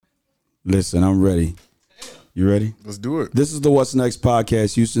Listen, I'm ready. You ready? Let's do it. This is the What's Next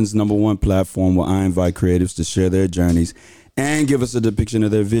podcast, Houston's #1 platform where I invite creatives to share their journeys and give us a depiction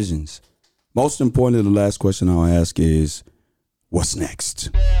of their visions. Most importantly, the last question I'll ask is, what's next?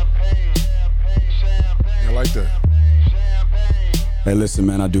 I like that. Hey, listen,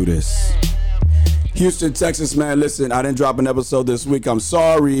 man, I do this. Houston, Texas, man, listen, I didn't drop an episode this week. I'm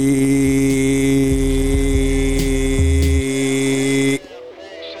sorry.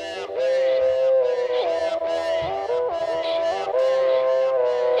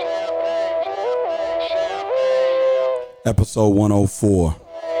 Episode 104.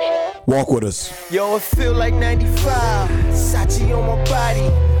 Walk with us. Yo, it feel like 95. Sachi on my body.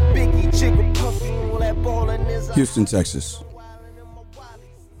 Biggie, jigger, puffy, all that ballin' is Houston, Texas.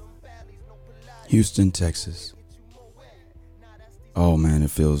 Houston, Texas. Oh man, it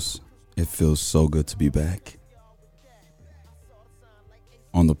feels so good to be back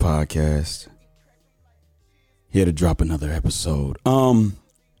on the podcast. Here to drop another episode.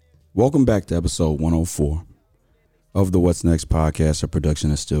 Welcome back to episode 104 of the What's Next podcast, a production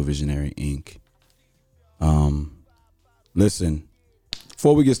of Still Visionary Inc. Listen,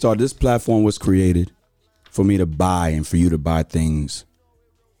 before we get started, this platform was created for me to buy and for you to buy things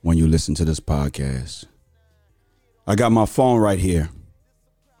when you listen to this podcast. I got my phone right here.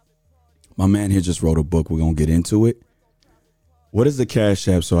 My man here just wrote a book. We're going to get into it. What is the Cash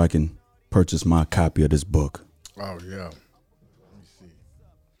App so I can purchase my copy of this book? Oh, yeah. Let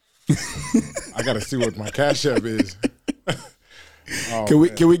me see. I got to see what my Cash App is. Can we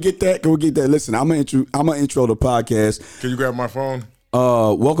get that? Can we get that? Listen, I'm gonna intro the podcast. Can you grab my phone?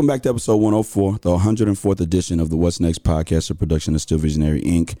 Welcome back to episode 104, the 104th edition of the What's Next podcast, a production of Still Visionary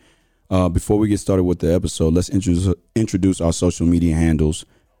Inc. Before we get started with the episode, let's introduce our social media handles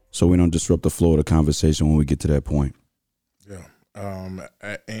so we don't disrupt the flow of the conversation when we get to that point. Yeah.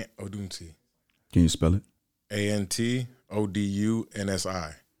 Odunsi. Can you spell it? ANTODUNSI.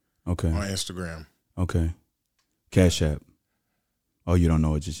 Okay. On Instagram. Okay. Cash App. Oh, you don't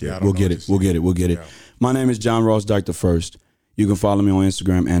know it just yet. Yeah, We'll get it. Yeah. My name is John Ross Dyke the First. You can follow me on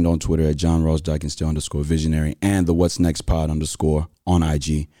Instagram and on Twitter at John Ross Dyke and still _visionary and the What's Next Pod _ on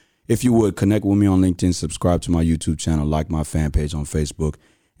IG. If you would, connect with me on LinkedIn, subscribe to my YouTube channel, like my fan page on Facebook,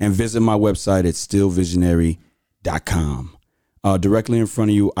 and visit my website at stillvisionary.com. Directly in front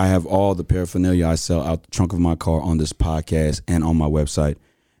of you, I have all the paraphernalia I sell out the trunk of my car on this podcast and on my website.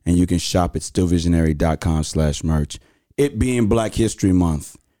 And you can shop at stillvisionary.com/merch. It being Black History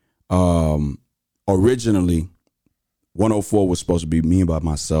Month, originally 104 was supposed to be me by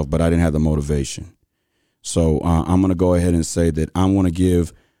myself, but I didn't have the motivation. So I'm going to go ahead and say that I want to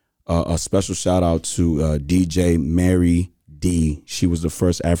give a special shout out to DJ Mary D. She was the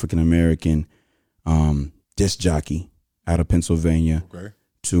first African-American disc jockey out of Pennsylvania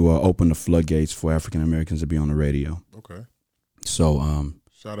to open the floodgates for African-Americans to be on the radio. Okay. So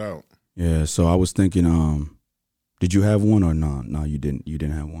shout out. Yeah, so I was thinking, did you have one or no? No, you didn't. You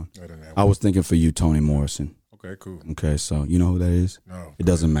didn't have one. I didn't have I was thinking for you, Toni Morrison. Okay, cool. Okay, so you know who that is? No. It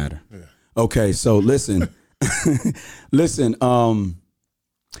doesn't matter. Yeah. Okay, so listen. Listen,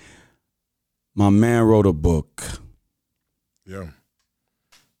 my man wrote a book. Yeah.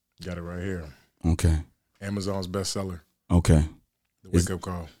 Got it right here. Okay. Amazon's bestseller. Okay. The Wake Up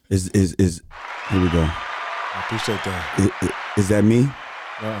Call. Is here we go. I appreciate that. Is that me?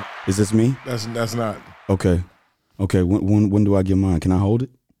 No, Is this me? that's not. Okay. Okay, when do I get mine? Can I hold it?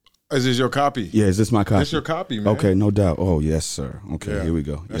 Is this your copy? Yeah, is this my copy? That's your copy, man. Okay, no doubt. Oh, yes, sir. Okay, Yeah, here we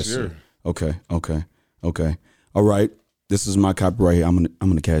go. that's Yes, yours. sir. Okay. All right. This is my copy right here. I'm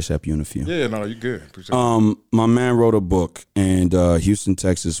gonna Cash App you in a few. Yeah, no, you good. Appreciate it. My man wrote a book, and Houston,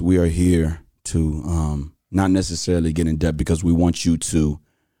 Texas, we are here to not necessarily get in depth because we want you to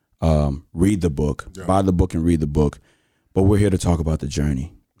read the book, buy the book and read the book, but we're here to talk about the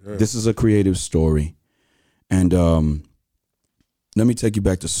journey. Yeah. This is a creative story, and let me take you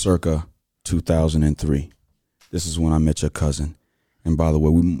back to circa 2003. This is when I met your cousin, and by the way,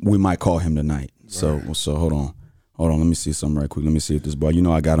 we might call him tonight. So hold on. Let me see something right quick. Let me see if this boy. You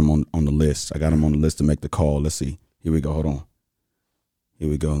know, I got him on the list. I got him on the list to make the call. Let's see. Here we go. Hold on. Here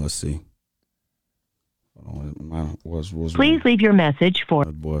we go. Let's see. Hold on. Please leave your message for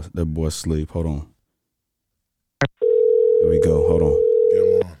that boy sleep. Hold on. Here we go. Hold on. Get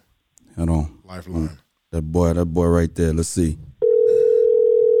him on. Hold on. Lifeline. That boy right there. Let's see.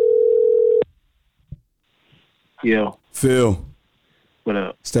 Yo, Phil, what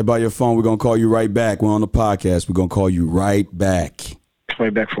up? step by your phone. We're going to call you right back. We're on the podcast. We're going to call you right back.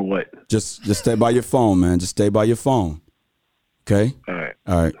 Right back for what? Just stay by your phone, man. Just stay by your phone. Okay? All right.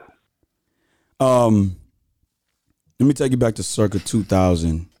 All right. Let me take you back to circa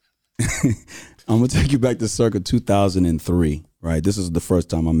 2000. I'm gonna take you back to circa 2003. Right, this is the first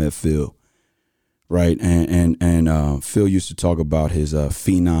time I met Phil. Right, and Phil used to talk about his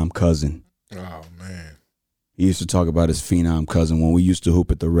phenom cousin. Oh man. He used to talk about his phenom cousin when we used to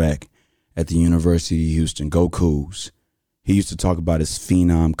hoop at the rec at the University of Houston. Go Cougs. He used to talk about his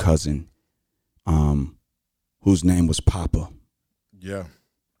phenom cousin, whose name was Papa. Yeah.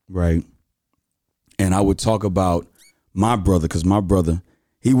 Right. And I would talk about my brother, because my brother,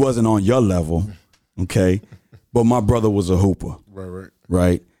 he wasn't on your level, okay? But my brother was a hooper. Right.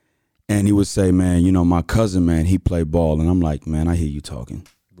 Right. And he would say, man, you know, my cousin, man, he played ball. And I'm like, man, I hear you talking.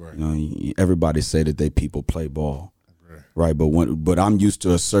 Right. You know, everybody say that they people play ball. Right. But I'm used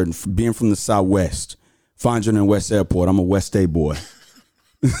to a certain, being from the Southwest, Fondren and West Airport, I'm a West State boy.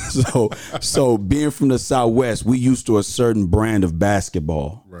 So being from the Southwest, we used to a certain brand of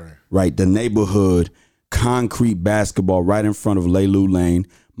basketball. Right. The neighborhood concrete basketball right in front of Leilu Lane,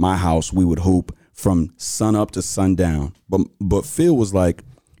 my house, we would hoop from sun up to sundown. But Phil was like,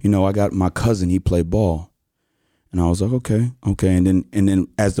 you know, I got my cousin, he played ball. And I was like, okay. And then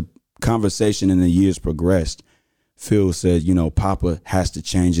as the conversation in the years progressed, Phil said, you know, Papa has to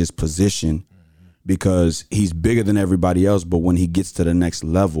change his position because he's bigger than everybody else. But when he gets to the next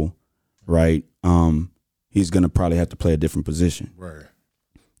level, right, he's going to probably have to play a different position. Right.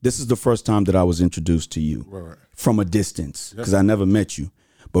 This is the first time that I was introduced to you from a distance because I never met you.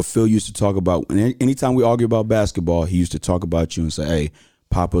 But Phil used to talk about, anytime we argue about basketball, he used to talk about you and say, hey,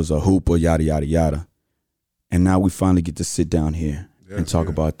 Papa's a hooper, yada, yada, yada. And now we finally get to sit down here and talk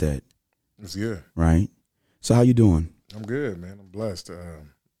about that. It's good. Right? So how you doing? I'm good, man. I'm blessed.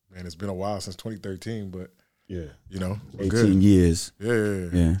 Man, it's been a while since 2013, but yeah, you know, we're 18 good. years.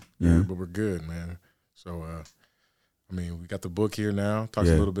 Yeah. But we're good, man. So, I mean, we got the book here now. Talks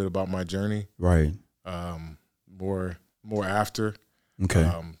a little bit about my journey. Right. More after. Okay.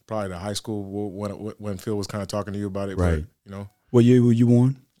 Probably the high school when Phil was kind of talking to you about it. Right. But, you know. What year were you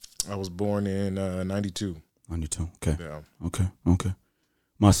born? I was born in 92. 92. Okay. Yeah. Okay.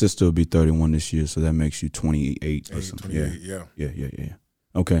 My sister will be 31 this year, so that makes you 28 or something. 28, Yeah.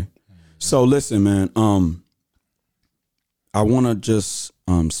 Okay. So listen, man, I want to just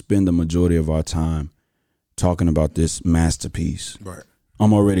spend the majority of our time talking about this masterpiece. Right.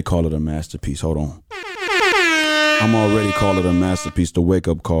 I'm already calling it a masterpiece. Hold on. I'm already calling it a masterpiece, the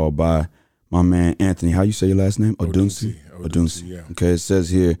wake-up call by my man Anthony. How you say your last name? Odunsi. Yeah. Okay, it says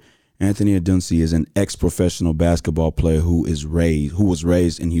here, Anthony Odunsi is an ex-professional basketball player who was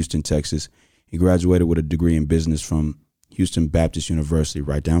raised in Houston, Texas. He graduated with a degree in business from Houston Baptist University,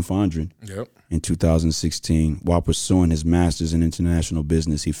 right down Fondren, in 2016. While pursuing his master's in international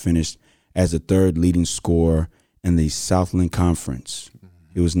business, he finished as the third leading scorer in the Southland Conference.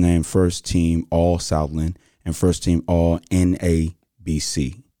 He was named first team All-Southland and first team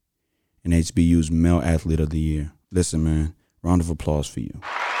All-NABC and HBU's Male Athlete of the Year. Listen, man, round of applause for you.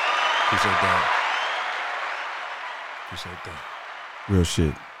 Appreciate that. Real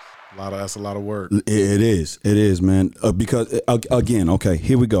shit. That's a lot of work. It is, man. Because again, okay,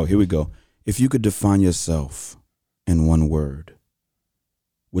 here we go. If you could define yourself in one word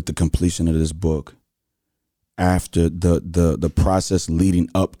with the completion of this book, after the process leading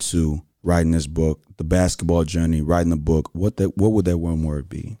up to writing this book, the basketball journey, writing the book, what would that one word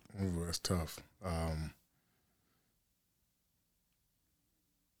be? Ooh, that's tough.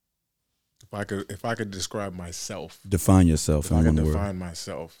 If I could describe myself, define yourself. If I could define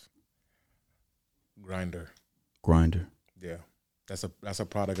myself, grinder. Yeah, that's a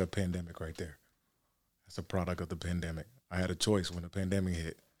product of pandemic right there. That's a product of the pandemic. I had a choice when the pandemic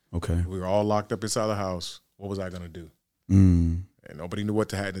hit. Okay, we were all locked up inside the house. What was I gonna do? And nobody knew what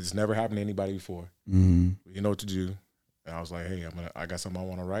to happen. It's never happened to anybody before. You know what to do. And I was like, hey, I got something I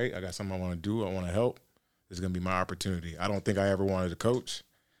want to write. I got something I want to do. I want to help. This is gonna be my opportunity. I don't think I ever wanted to coach.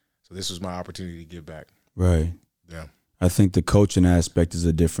 So this was my opportunity to give back. Right. Yeah. I think the coaching aspect is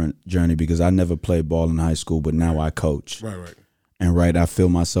a different journey because I never played ball in high school, but now I coach. Right. And I feel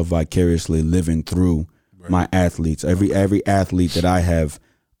myself vicariously living through my athletes. Every athlete that I have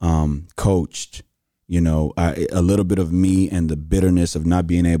coached, you know, a little bit of me and the bitterness of not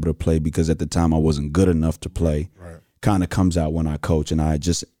being able to play because at the time I wasn't good enough to play kind of comes out when I coach. And I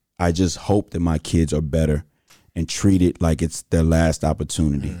just hope that my kids are better and treat it like it's their last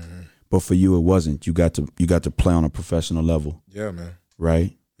opportunity. But for you, it wasn't. You got to play on a professional level. Yeah, man.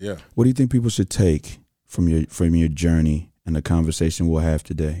 Right? Yeah. What do you think people should take from your journey and the conversation we'll have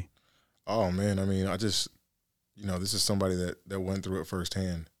today? Oh man, I mean, I just, you know, this is somebody that went through it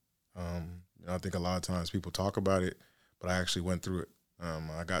firsthand. You know, I think a lot of times people talk about it, but I actually went through it.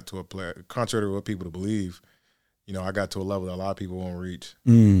 I got to a place, contrary to what people believe, you know, I got to a level that a lot of people won't reach.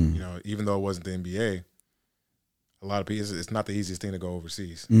 Mm. You know, even though it wasn't the NBA, a lot of people, it's not the easiest thing to go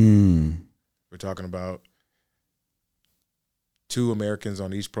overseas. Mm. We're talking about 2 Americans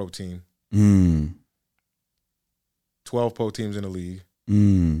on each pro team, 12 pro teams in the league,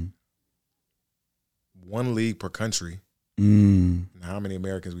 1 league per country. And how many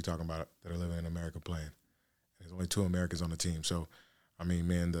Americans we talking about that are living in America playing? There's only 2 Americans on the team. So, I mean,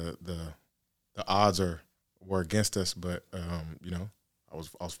 man, the odds were against us, but you know, I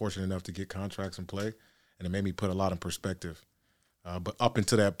was fortunate enough to get contracts and play, and it made me put a lot in perspective. But up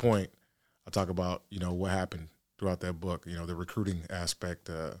until that point, I talk about, you know, what happened throughout that book. You know, the recruiting aspect.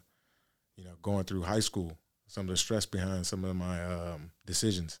 You know, going through high school, some of the stress behind some of my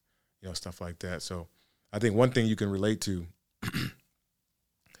decisions. You know, stuff like that. So, I think one thing you can relate to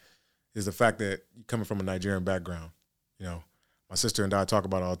is the fact that coming from a Nigerian background. You know, my sister and I talk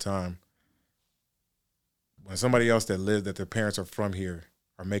about it all the time. When somebody else that their parents are from here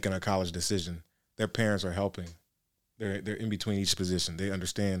are making a college decision, their parents are helping. They're in between each position. They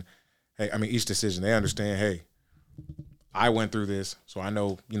understand, each decision. They understand, hey, I went through this, so I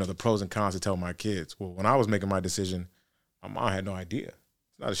know, you know, the pros and cons to tell my kids. Well, when I was making my decision, my mom had no idea.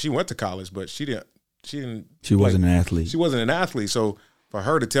 It's not that she went to college, but she wasn't an athlete. She wasn't an athlete. So for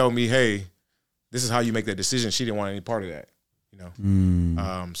her to tell me, hey, this is how you make that decision, she didn't want any part of that. You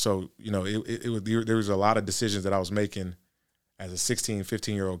know, so, you know, there was a lot of decisions that I was making as a 16,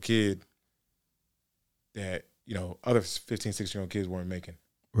 15-year-old kid that, you know, other 15, 16-year-old kids weren't making.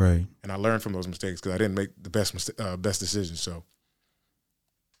 Right. And I learned from those mistakes because I didn't make the best decisions. So,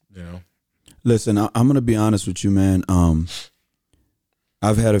 you know. Listen, I'm going to be honest with you, man.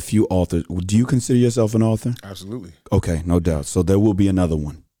 I've had a few authors. Do you consider yourself an author? Absolutely. Okay, no doubt. So there will be another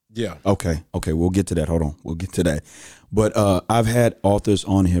one. Yeah. Okay, we'll get to that. Hold on. We'll get to that. But I've had authors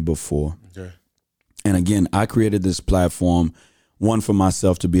on here before. Okay. And again, I created this platform, one for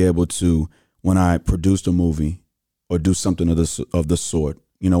myself to be able to, when I produced a movie or do something of the sort.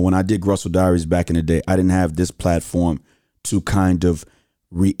 You know, when I did Russell Diaries back in the day, I didn't have this platform to kind of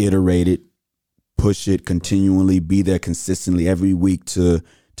reiterate it, push it continually, be there consistently every week to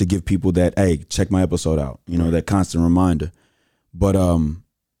give people that, hey, check my episode out. You know, that constant reminder. But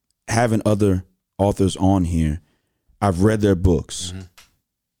having other authors on here, I've read their books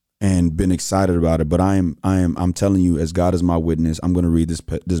and been excited about it. But I'm telling you, as God is my witness, I'm going to read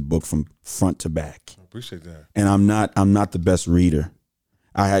this book from front to back. I appreciate that. And I'm not the best reader.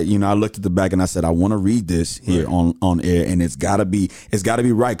 I looked at the back and I said, I want to read this here on air, and it's gotta be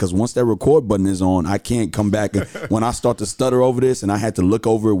right. Cause once that record button is on, I can't come back. And when I start to stutter over this, and I had to look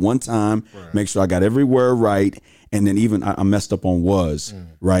over it one time, make sure I got every word right. And then even I messed up on was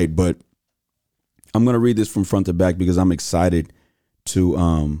right. But I'm going to read this from front to back because I'm excited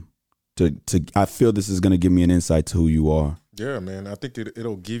to I feel this is going to give me an insight to who you are. Yeah, man. I think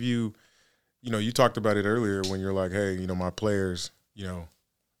it'll give you, you know, you talked about it earlier when you're like, hey, you know, my players, you know,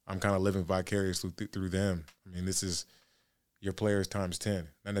 I'm kind of living vicariously through them. I mean, this is your players times 10.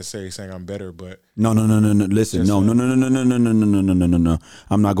 Not necessarily saying I'm better, but no. Listen, no.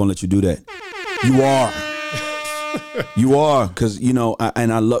 I'm not gonna let you do that. You are, you are, because you know, I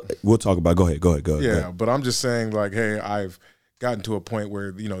love. We'll talk about. Go ahead. Yeah, but I'm just saying, like, hey, I've gotten to a point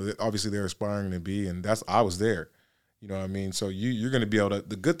where, you know, obviously they're aspiring to be, and I was there. You know what I mean? So you're going to be able to.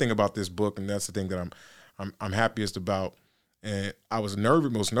 The good thing about this book, and that's the thing that I'm happiest about. And I was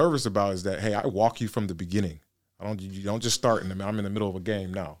most nervous about is that, hey, I walk you from the beginning. You don't just start I'm in the middle of a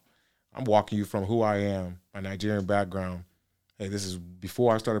game now. I'm walking you from who I am, my Nigerian background. Hey, this is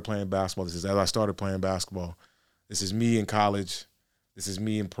before I started playing basketball. This is as I started playing basketball. This is me in college. This is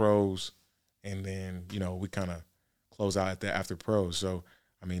me in pros. And then, you know, we kind of close out at that after pros. So,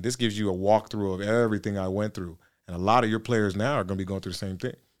 I mean, this gives you a walkthrough of everything I went through. And a lot of your players now are going to be going through the same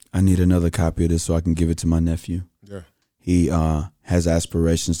thing. I need another copy of this so I can give it to my nephew. Yeah. He has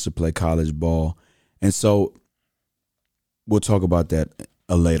aspirations to play college ball. And so we'll talk about that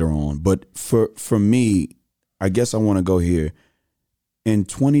later on. But for me, I guess I want to go here. In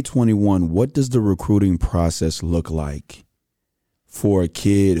 2021, what does the recruiting process look like for a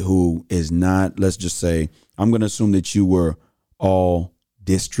kid who is not, let's just say, I'm going to assume that you were all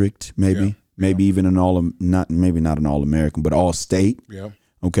district, maybe even maybe not an all American, but all state. Yeah.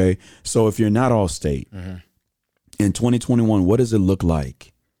 Okay. So if you're not all state, in 2021, what does it look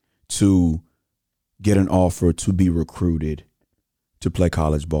like to get an offer to be recruited to play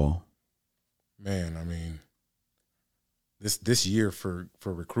college ball? Man, I mean, this year for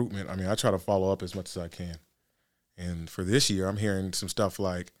recruitment, I mean, I try to follow up as much as I can. And for this year, I'm hearing some stuff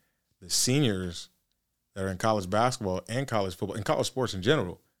like the seniors that are in college basketball and college football and college sports in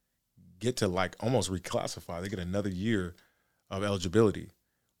general get to like almost reclassify. They get another year of eligibility.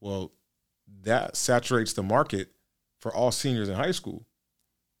 Well, that saturates the market for all seniors in high school,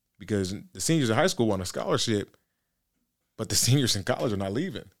 because the seniors in high school want a scholarship, but the seniors in college are not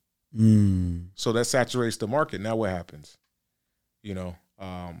leaving. So that saturates the market. Now what happens? You know,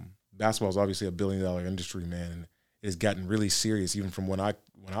 basketball is obviously $1 billion industry, man, and it's gotten really serious even from when I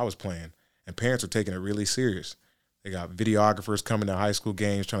was playing. And parents are taking it really serious. They got videographers coming to high school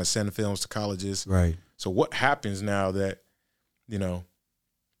games trying to send films to colleges. Right. So what happens now that, you know,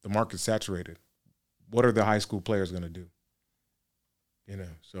 the market's saturated? What are the high school players going to do? You know,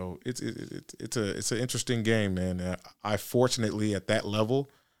 so it's an interesting game, man. I fortunately at that level,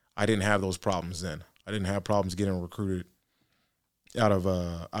 I didn't have those problems then. I didn't have problems getting recruited out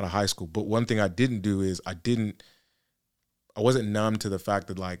of high school. But one thing I didn't do is I wasn't numb to the fact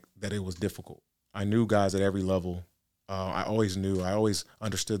that it was difficult. I knew guys at every level. I always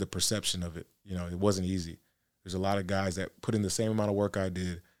understood the perception of it. You know, it wasn't easy. There's a lot of guys that put in the same amount of work I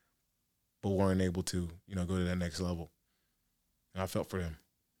did, but weren't able to, you know, go to that next level. And I felt for them.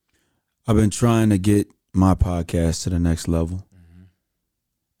 I've been trying to get my podcast to the next level.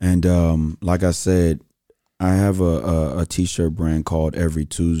 And like I said, I have a T-shirt brand called Every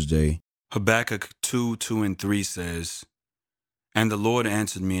Tuesday. Habakkuk 2:2-3 says, "And the Lord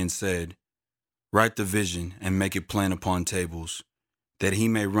answered me and said, Write the vision and make it plain upon tables, that he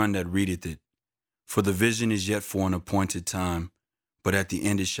may run that readeth it. For the vision is yet for an appointed time, but at the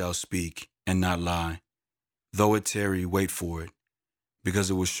end it shall speak, and not lie. Though it tarry, wait for it, because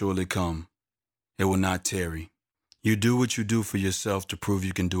it will surely come. It will not tarry. You do what you do for yourself to prove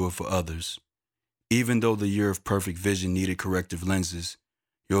you can do it for others. Even though the year of perfect vision needed corrective lenses,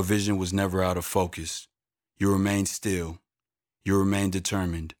 your vision was never out of focus. You remained still. You remained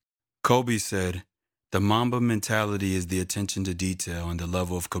determined. Kobe said, the Mamba mentality is the attention to detail and the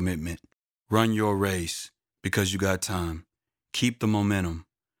level of commitment. Run your race because you got time. Keep the momentum.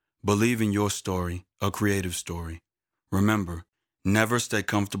 Believe in your story, a creative story. Remember, never stay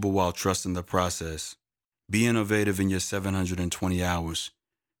comfortable while trusting the process. Be innovative in your 720 hours.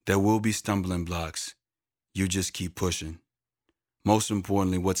 There will be stumbling blocks. You just keep pushing. Most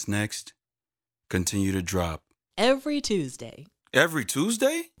importantly, what's next? Continue to drop. Every Tuesday. Every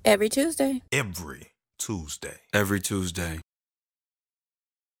Tuesday? Every Tuesday. Every Tuesday. Every Tuesday.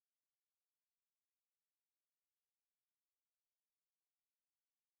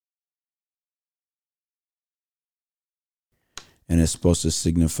 And it's supposed to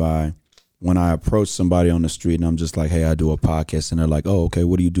signify when I approach somebody on the street and I'm just like, hey, I do a podcast. And they're like, oh, okay,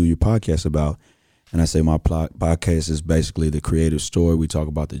 what do you do your podcast about? And I say my podcast is basically the creative story. We talk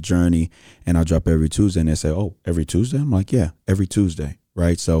about the journey, and I drop every Tuesday. And they say, oh, every Tuesday? I'm like, yeah, every Tuesday,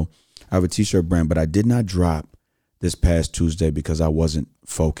 right? So I have a T-shirt brand, but I did not drop this past Tuesday because I wasn't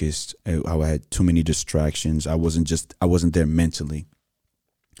focused. I had too many distractions. I wasn't there mentally.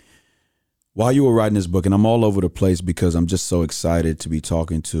 While you were writing this book, and I'm all over the place because I'm just so excited to be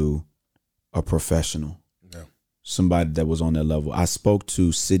talking to a professional. Somebody that was on that level. I spoke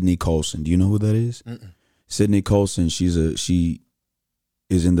to Sydney Colson. Do you know who that is? Mm-mm. Sydney Colson, she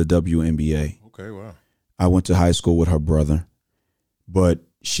is in the WNBA. Okay, wow. I went to high school with her brother, but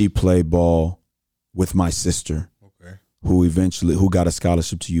she played ball with my sister, okay, who got a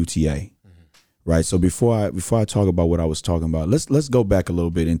scholarship to UTA. Mm-hmm. Right? So before I talk about what I was talking about, let's go back a little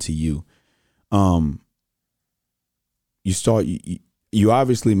bit into you. You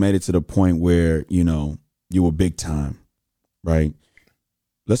obviously made it to the point where, you know, you were big time, right?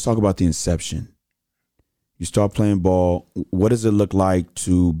 Let's talk about the inception. You start playing ball. What does it look like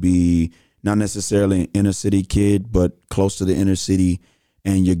to be not necessarily an inner city kid, but close to the inner city,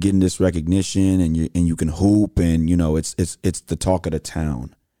 and you're getting this recognition, and you can hoop, and you know it's the talk of the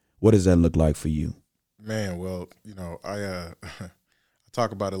town. What does that look like for you? Man, well, you know, I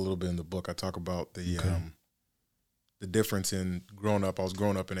talk about it a little bit in the book. I talk about the difference in growing up. I was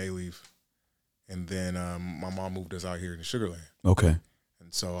growing up in Alief. And then my mom moved us out here in Sugar Land. Okay.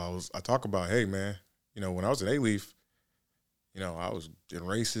 And so I talk about, hey, man, you know, when I was at Alief, you know, I was in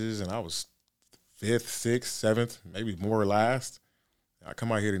races and I was 5th, 6th, 7th, maybe more or last. I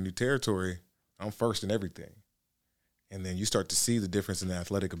come out here to New Territory, I'm first in everything. And then you start to see the difference in the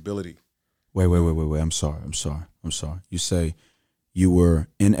athletic ability. Wait. I'm sorry. You say you were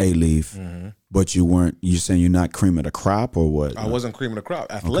in Alief, mm-hmm, but you're saying you're not cream of the crop, or what? I wasn't cream of the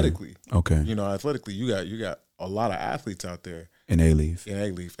crop athletically. Okay. You know, athletically, you got a lot of athletes out there. In Alief.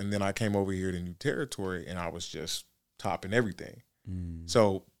 And then I came over here to New Territory, and I was just top in everything. Mm.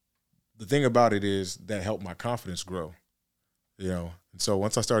 So the thing about it is that helped my confidence grow, you know. And so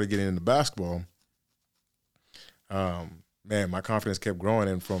once I started getting into basketball, man, my confidence kept growing.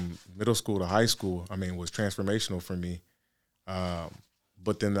 And from middle school to high school, I mean, was transformational for me.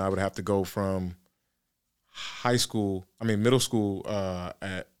 But then I would have to go from middle school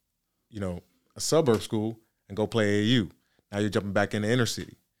at, a suburb school and go play AAU. Now you're jumping back in the inner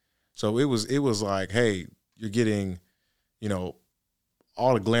city. So it was like, hey, you're getting,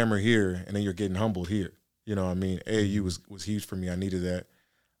 all the glamour here, and then you're getting humbled here. You know what I mean? AAU was huge for me. I needed that.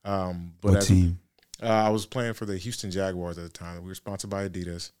 But what team? I was playing for the Houston Jaguars at the time. We were sponsored by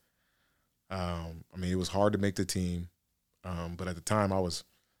Adidas. It was hard to make the team. But at the time, I was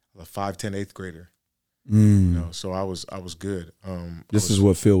a 5'10", eighth grader. So I was good. This is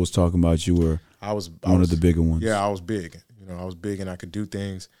what Phil was talking about. You were one of the bigger ones. Yeah, I was big. I was big, and I could do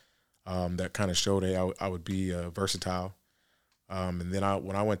things that kind of showed I would be versatile. And then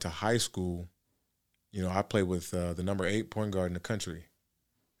when I went to high school, I played with the number 8 point guard in the country.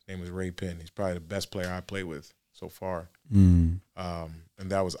 His name was Ray Penn. He's probably the best player I played with so far. And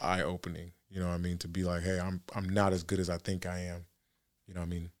that was eye opening. To be like, hey, I'm not as good as I think I am.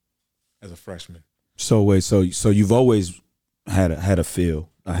 As a freshman. So wait, so you've always had a feel,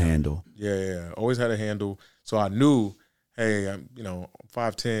 a handle. Yeah, always had a handle. So I knew, hey, I'm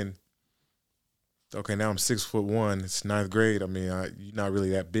 5'10". Okay, now I'm 6'1". It's 9th grade. You're not really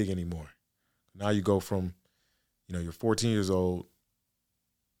that big anymore. Now you go from, you're 14 years old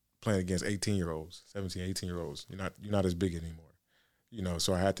playing against 18-year-olds, 17, 18-year-olds. You're not as big anymore.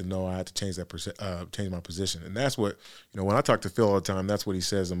 So I had to change change my position. And that's what, when I talk to Phil all the time, that's what he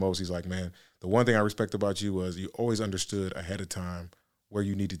says the most. He's like, man, the one thing I respect about you was you always understood ahead of time where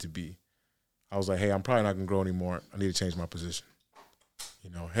you needed to be. I was like, hey, I'm probably not going to grow anymore. I need to change my position.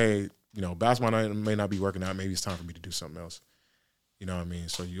 Hey, basketball may not be working out. Maybe it's time for me to do something else. You know what I mean?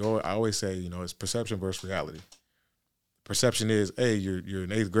 So I always say, it's perception versus reality. Perception is, hey, you're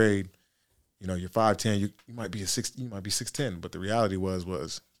in 8th grade. You're 5'10", you might be 6'10", but the reality was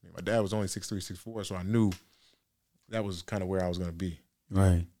my dad was only 6'3", 6'4", so I knew that was kind of where I was going to be.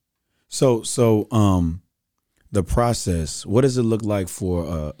 Right. So the process, what does it look like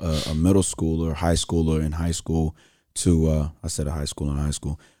for a middle schooler, high schooler in high school to I said a high school in high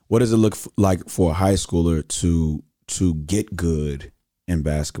school. What does it look like for a high schooler to get good in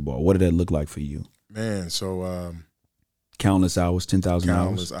basketball? What did that look like for you? Man, so countless hours, 10,000 hours?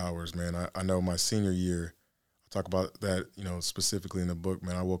 Countless hours, man. I know my senior year, I talk about that, specifically in the book,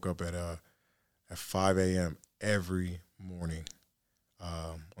 man. I woke up at 5 a.m. every morning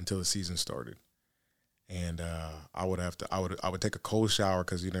until the season started. And I would take a cold shower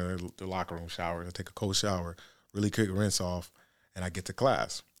because, the locker room showers. I'd take a cold shower, really quick rinse off, and I get to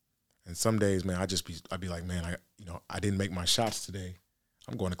class. And some days, man, I'd be like, man, I didn't make my shots today.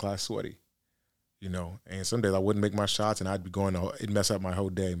 I'm going to class sweaty. And some days I wouldn't make my shots and I'd be it'd mess up my whole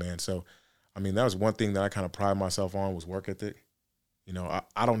day, man. So, that was one thing that I kind of pride myself on was work ethic.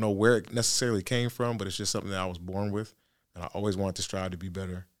 I don't know where it necessarily came from, but it's just something that I was born with. And I always wanted to strive to be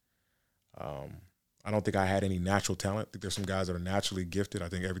better. I don't think I had any natural talent. I think there's some guys that are naturally gifted. I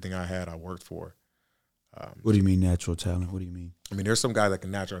think everything I had, I worked for. What do you mean natural talent? What do you mean? There's some guys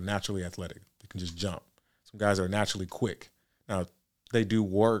that are naturally athletic. They can just jump. Some guys are naturally quick. Now, they do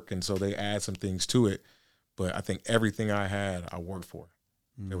work, and so they add some things to it. But I think everything I had, I worked for.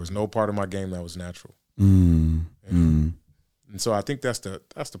 There was no part of my game that was natural. And so I think that's the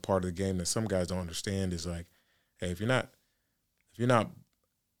part of the game that some guys don't understand is like, hey, if you're not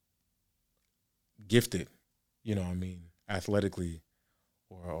gifted, athletically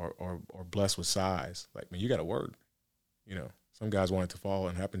or blessed with size, like, man, you got to work. Some guys want it to fall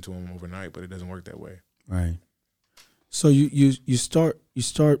and happen to them overnight, but it doesn't work that way. Right. So you start.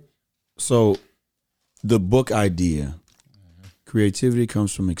 So the book idea, creativity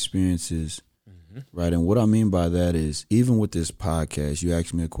comes from experiences, right? And what I mean by that is, even with this podcast, you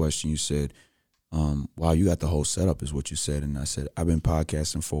asked me a question. You said, "Wow, you got the whole setup," is what you said, and I said, "I've been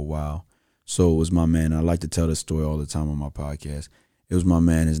podcasting for a while." So it was my man. I like to tell this story all the time on my podcast. It was my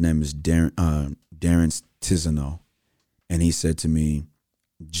man. His name is Darren Tizano, and he said to me,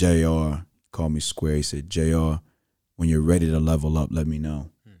 "JR," called me Square. He said, "JR, when you're ready to level up, let me know."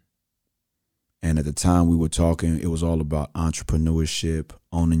 And at the time we were talking, it was all about entrepreneurship,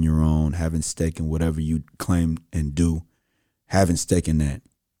 owning your own, having stake in whatever you claim and do, having stake in that.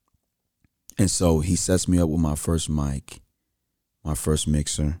 And so he sets me up with my first mic, my first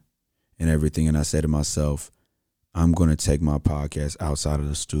mixer and everything. And I said to myself, I'm going to take my podcast outside of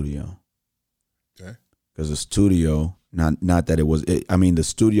the studio. Okay. Because the studio, not that it was, the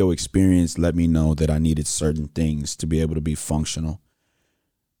studio experience let me know that I needed certain things to be able to be functional.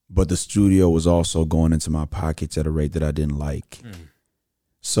 But the studio was also going into my pockets at a rate that I didn't like.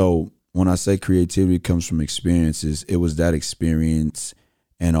 So when I say creativity comes from experiences, it was that experience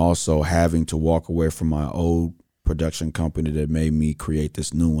and also having to walk away from my old production company that made me create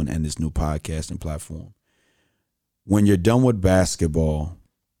this new one and this new podcasting platform. When you're done with basketball,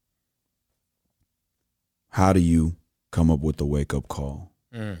 how do you come up with the wake-up call?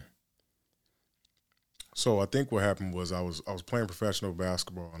 So I think what happened was I was playing professional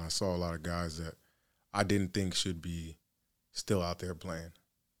basketball, and I saw a lot of guys that I didn't think should be still out there playing.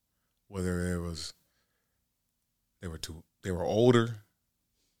 Whether they were older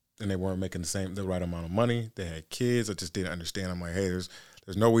and they weren't making the right amount of money. They had kids. I just didn't understand. I'm like, hey, there's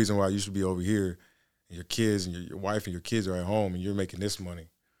no reason why you should be over here and your kids and your wife and your kids are at home and you're making this money.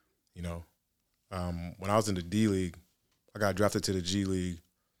 You know, when I was in the D League, I got drafted to the G League.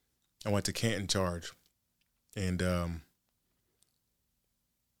 I went to Canton Charge, and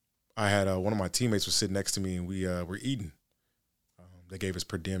I had one of my teammates was sitting next to me, and we were eating. They gave us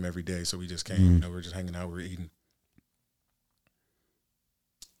per diem every day, so we just came. You know, we were just hanging out, we were eating.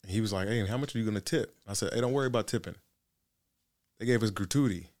 And he was like, "Hey, how much are you gonna tip?" I said, "Hey, don't worry about tipping. They gave us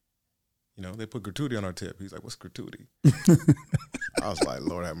gratuity. You know, they put gratuity on our tip." He's like, "What's gratuity?" I was like,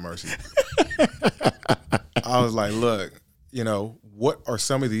 "Lord have mercy." I was like, "Look, you know, what are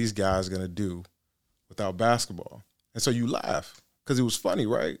some of these guys gonna do without basketball?" And so you laugh because it was funny,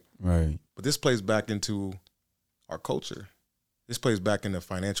 right? Right. But this plays back into our culture. This plays back into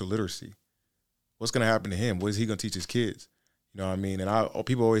financial literacy. What's going to happen to him? What is he going to teach his kids? You know what I mean? And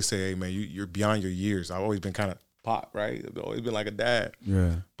people always say, hey, man, you're beyond your years. I've always been kind of pop, right? I've always been like a dad.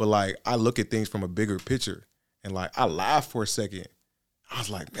 Yeah. But, like, I look at things from a bigger picture. And, like, I laughed for a second. I was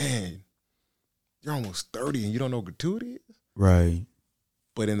like, man, you're almost 30 and you don't know what gratuity is? Right.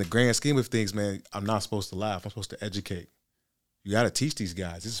 But in the grand scheme of things, man, I'm not supposed to laugh. I'm supposed to educate. You got to teach these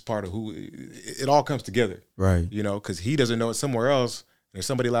guys. This is part of who it all comes together. Right. You know, because he doesn't know it somewhere else. And if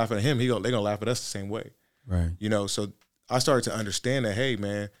somebody laughing at him, they're going to laugh at us the same way. Right. You know, so I started to understand that, hey,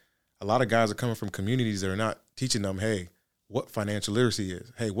 man, a lot of guys are coming from communities that are not teaching them, hey, what financial literacy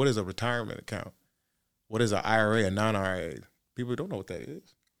is. Hey, what is a retirement account? What is an IRA, a non-IRA? People don't know what that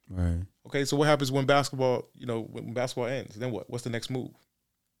is. Right. Okay, so what happens when basketball, you know, when basketball ends? Then what? What's the next move?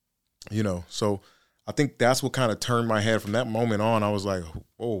 You know, so I think that's what kind of turned my head from that moment on. I was like,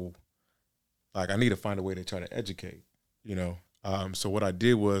 oh, like I need to find a way to try to educate, you know. So what I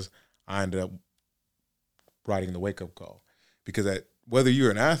did was I ended up writing the wake-up call because whether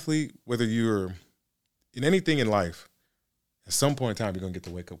you're an athlete, whether you're in anything in life, at some point in time, you're going to get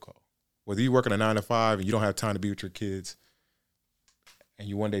the wake-up call. Whether you're working a 9-to-5 and you don't have time to be with your kids and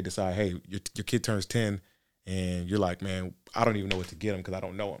you one day decide, hey, your kid turns 10 and you're like, man, I don't even know what to get him because I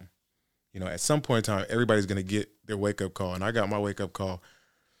don't know him. You know, at some point in time, everybody's going to get their wake-up call. And I got my wake-up call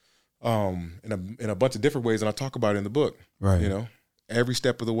in a bunch of different ways, and I talk about it in the book. Right. You know, every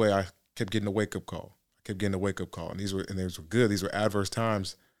step of the way, I kept getting a wake-up call. And these were good. These were adverse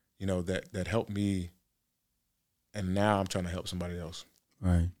times, you know, that helped me. And now I'm trying to help somebody else.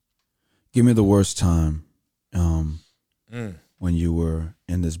 Right. Give me the worst time when you were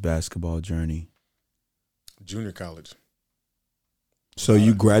in this basketball journey. Junior college. So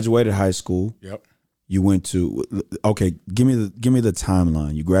you graduated high school. Yep. You went to give me the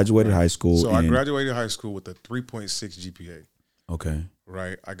timeline. You graduated high school. So I graduated high school with a 3.6 GPA. Okay.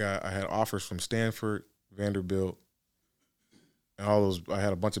 Right. I had offers from Stanford, Vanderbilt, and all those. I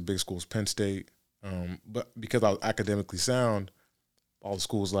had a bunch of big schools, Penn State. But because I was academically sound, all the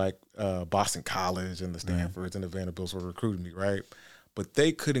schools like Boston College and the Stanfords and the Vanderbilts were recruiting me, right? But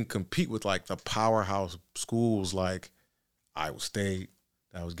they couldn't compete with like the powerhouse schools like Iowa State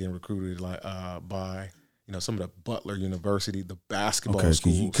that I was getting recruited by, you know, some of the Butler University, the basketball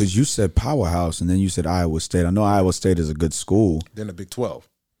schools. Because you said powerhouse and then you said Iowa State. I know Iowa State is a good school. Then the Big 12.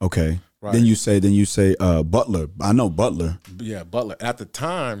 Okay. Right. Then you say Butler. I know Butler. Yeah, Butler. At the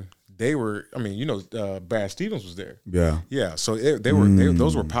time, they were. I mean, you know, Brad Stevens was there. Yeah. Yeah. So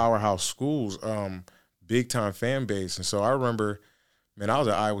those were powerhouse schools, big time fan base. And so I remember, man, I was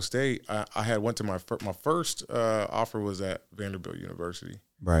at Iowa State. I had went to my first offer was at Vanderbilt University.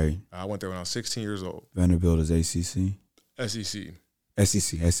 Right. I went there when I was 16 years old. Vanderbilt is ACC. SEC.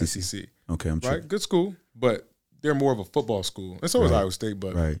 Okay, I'm sure. Right. Good school, but they're more of a football school, and so is Iowa State.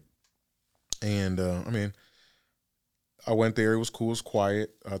 But right. And I mean, I went there. It was cool. It was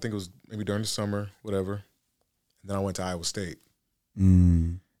quiet. I think it was maybe during the summer, whatever. And then I went to Iowa State.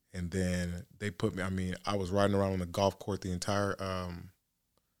 And then they put me. I mean, I was riding around on the golf court the entire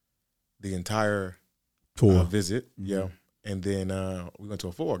tour visit. Yeah. And then we went to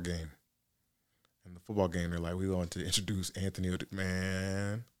a football game. And the football game, they're like, we want to introduce Anthony.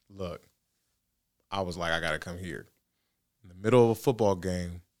 Man, look, I was like, I got to come here. In the middle of a football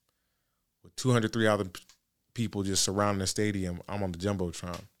game, with 203,000 people just surrounding the stadium. I'm on the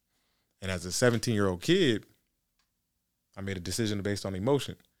Jumbotron. And as a 17-year-old kid, I made a decision based on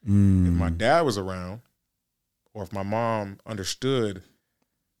emotion. If my dad was around, or if my mom understood,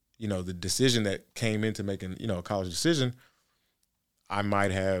 the decision that came into making, a college decision, I might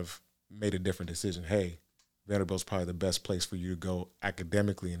have made a different decision. Hey, Vanderbilt's probably the best place for you to go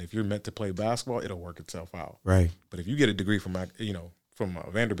academically, and if you're meant to play basketball, it'll work itself out. Right. But if you get a degree from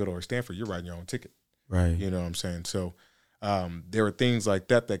Vanderbilt or Stanford, you're writing your own ticket. Right. You know what I'm saying? So there were things like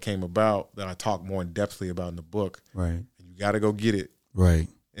that came about that I talk more in depthly about in the book. Right. You got to go get it. Right.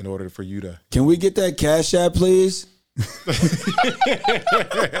 In order for you to. Can we get that Cash App, please?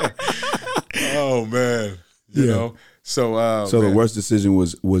 Oh man. You know. So the worst decision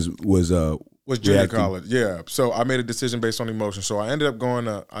was junior college. Yeah. So I made a decision based on emotion. So I ended up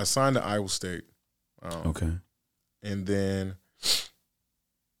I signed to Iowa State. Okay. And then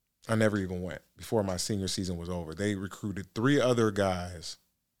I never even went before my senior season was over. They recruited 3 other guys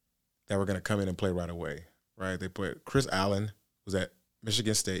that were going to come in and play right away. Right. They put Chris Allen was at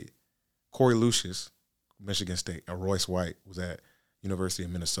Michigan State, Corey Lucius, Michigan State, and Royce White was at University of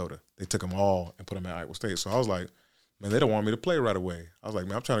Minnesota. They took them all and put them at Iowa State. So I was like, man, they don't want me to play right away. I was like,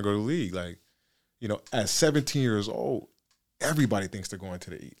 man, I'm trying to go to the league. Like, at 17 years old, everybody thinks they're going to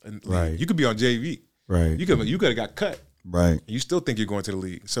the league. Right. You could be on JV. Right. You could have got cut. Right. You still think you're going to the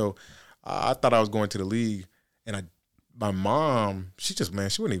league. So I thought I was going to the league, and my mom, she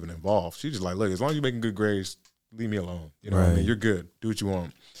wasn't even involved. She just like, look, as long as you're making good grades, leave me alone. You know what I mean? You're good. Do what you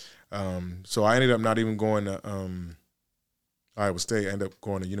want. So I ended up not even going to Iowa State. I ended up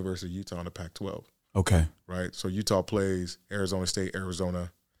going to University of Utah in the Pac-12. Okay. Right? So Utah plays Arizona State,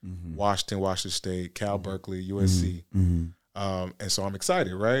 Arizona, Washington State, Cal Berkeley, USC. And so I'm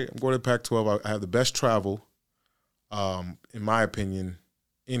excited, right? I'm going to the Pac-12. I have the best travel, in my opinion,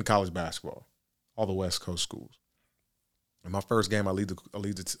 in college basketball, all the West Coast schools. In my first game, I lead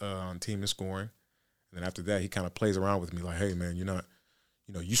the team in scoring. And then after that, he kind of plays around with me like, hey, man, you're not,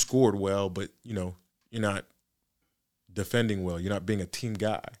 you scored well, but, you're not defending well. You're not being a team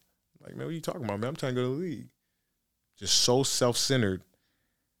guy. Like, man, what are you talking about, man? I'm trying to go to the league. Just so self-centered.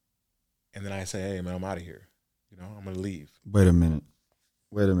 And then I say, hey, man, I'm out of here. I'm going to leave. Wait a minute.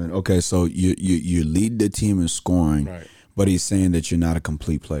 Okay, so you lead the team in scoring, right? But he's saying that you're not a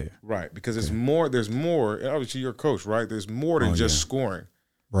complete player. Right, because there's more. Obviously, you're a coach, right? There's more than just scoring.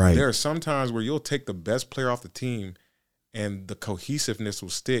 Right. There are some times where you'll take the best player off the team and the cohesiveness will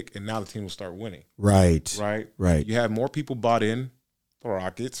stick, and now the team will start winning. Right. Right. You have more people bought in for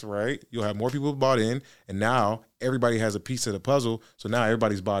Rockets, right? You'll have more people bought in, and now everybody has a piece of the puzzle, so now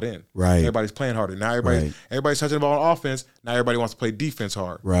everybody's bought in. Right. Everybody's playing harder. Now everybody's touching the ball on offense. Now everybody wants to play defense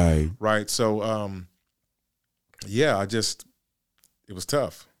hard. Right. So, it was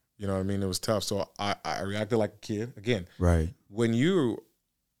tough. You know what I mean? It was tough. So I reacted like a kid. Again, right. When you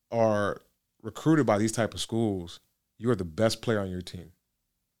are recruited by these type of schools, you are the best player on your team.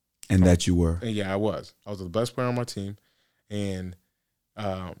 And that you were. And yeah, I was. I was the best player on my team. And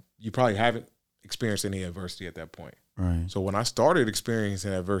you probably haven't experienced any adversity at that point. Right. So when I started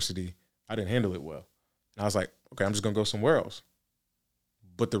experiencing adversity, I didn't handle it well. And I was like, okay, I'm just going to go somewhere else.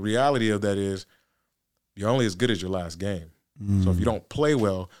 But the reality of that is you're only as good as your last game. So if you don't play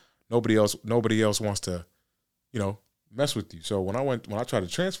well, nobody else wants to, mess with you. So when I tried to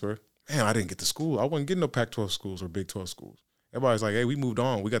transfer, man, I didn't get to school. I wasn't getting no Pac-12 schools or Big 12 schools. Everybody's like, hey, we moved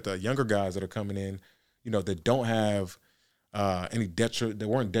on. We got the younger guys that are coming in, that don't have that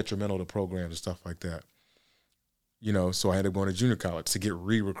weren't detrimental to programs and stuff like that. So I ended up going to junior college to get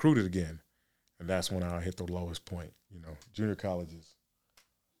re-recruited again. And that's when I hit the lowest point. Junior college is,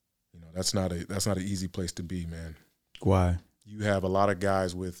 that's not an easy place to be, man. Why? You have a lot of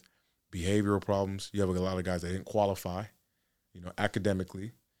guys with behavioral problems. You have a lot of guys that didn't qualify,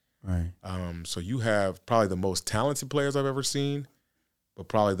 academically. Right. So you have probably the most talented players I've ever seen, but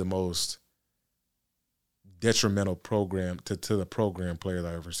probably the most detrimental program to the program players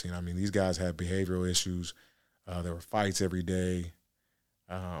I've ever seen. I mean, these guys had behavioral issues. There were fights every day.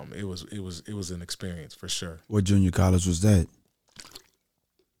 It was an experience for sure. What junior college was that?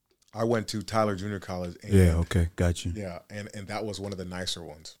 I went to Tyler Junior College. And, yeah, okay, got you. Yeah, and that was one of the nicer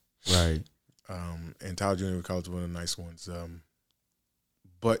ones. Right. And Tyler Junior College was one of the nice ones.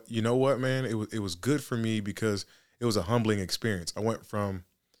 But you know what, man? It was good for me because it was a humbling experience. I went from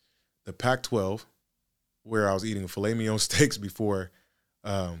the Pac-12, where I was eating filet mignon steaks before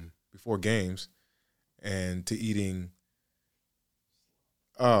games, and to eating,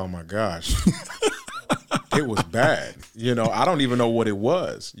 oh my gosh, it was bad. I don't even know what it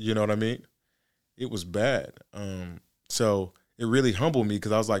was. You know what I mean? It was bad. So it really humbled me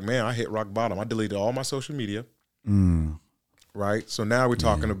because I was like, man, I hit rock bottom. I deleted all my social media. Right. So now we're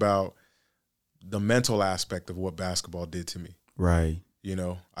talking about the mental aspect of what basketball did to me. Right. You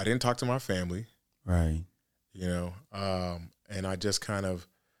know, I didn't talk to my family. Right. You know, and I just kind of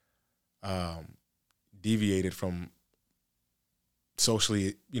deviated from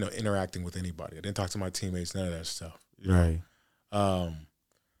socially, you know, interacting with anybody. I didn't talk to my teammates, none of that stuff. Right.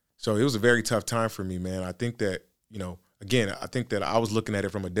 So it was a very tough time for me, man. I think that, you know, again, I think that I was looking at it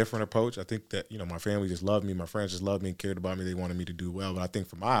from a different approach. I think that, you know, my family just loved me. My friends just loved me and cared about me. They wanted me to do well. But I think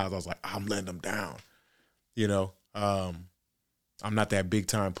from my eyes, I was like, I'm letting them down. You know, I'm not that big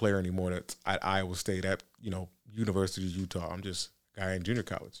time player anymore that at Iowa State, at, you know, University of Utah. I'm just a guy in junior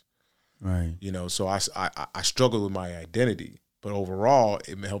college. Right. You know, so I struggled with my identity. But overall,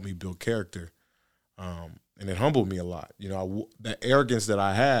 it helped me build character. And it humbled me a lot. You know, the arrogance that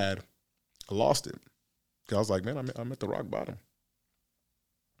I had, I lost it. Because I was like, man, I'm at the rock bottom.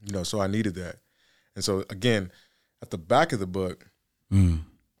 You know, so I needed that. And so, again, at the back of the book, you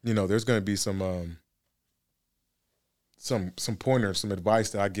know, there's going to be some pointers, some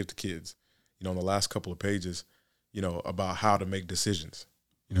advice that I give to kids, you know, in the last couple of pages, you know, about how to make decisions,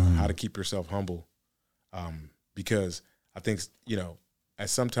 you know, how to keep yourself humble. Because I think, you know,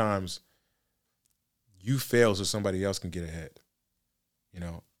 sometimes you fail so somebody else can get ahead. You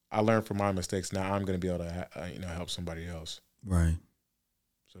know, I learned from my mistakes. Now I'm going to be able to, you know, help somebody else. Right.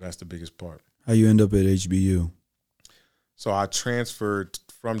 So that's the biggest part. How you end up at HBU? So I transferred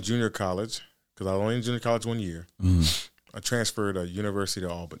from junior college, because I was only in junior college 1 year. I transferred to University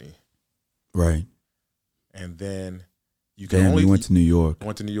of Albany. Right. And then you went to New York. I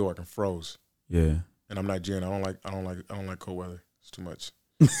went to New York and froze. Yeah. And I'm Nigerian. I don't like cold weather. It's too much.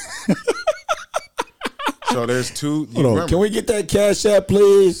 So there's two. Hold on. Can we get that Cash App,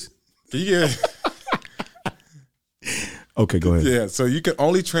 please? Yeah. Okay, go ahead. Yeah. So you can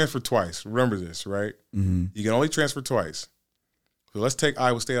only transfer twice. Remember this, right? Mm-hmm. You can only transfer twice. So let's take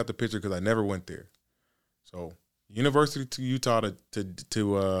Iowa State out the picture because I never went there. So University to Utah to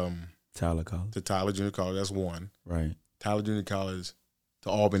Tyler College. To Tyler Junior College, that's one. Right. Tyler Junior College to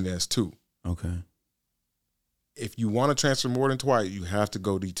Albany, that's two. Okay. If you want to transfer more than twice, you have to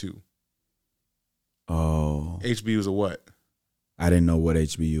go D2. Oh. HBU is a what? I didn't know what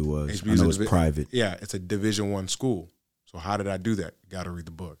HBU was. I know it's private. Yeah, it's a Division I school. So how did I do that? Got to read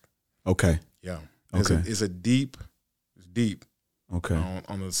the book. Okay. Yeah. Okay. It's deep. Okay.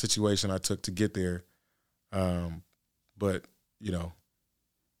 On the situation I took to get there. But, you know,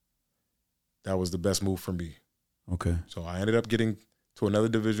 that was the best move for me. Okay. So I ended up getting to another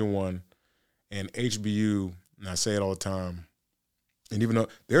Division I, and HBU, and I say it all the time, and even though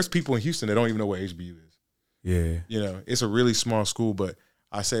there's people in Houston that don't even know what HBU is. Yeah. You know, it's a really small school, but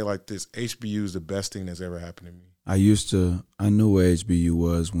I say like this, HBU is the best thing that's ever happened to me. I knew where HBU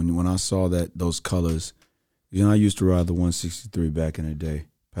was when I saw those colors. You know, I used to ride the 163 back in the day,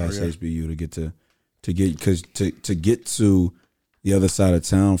 past HBU to get to the other side of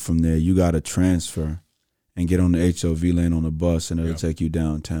town from there, you got to transfer and get on the HOV lane on the bus, and it'll take you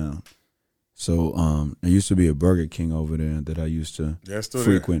downtown. So there used to be a Burger King over there that I used to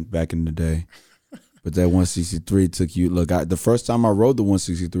frequent back in the day. But that 163 took you. Look, the first time I rode the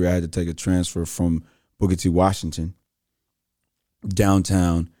 163, I had to take a transfer from Booker T. Washington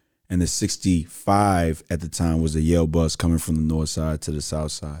downtown, and the 65 at the time was a Yale bus coming from the north side to the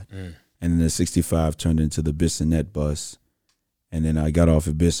south side. And then the 65 turned into the Bissonnette bus. And then I got off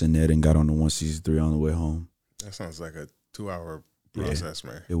at Bissonnette and got on the 163 on the way home. That sounds like a 2-hour process,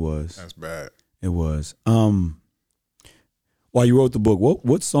 man. It was. That's bad. It was. While you wrote the book,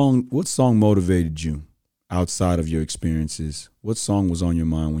 what song motivated you outside of your experiences? What song was on your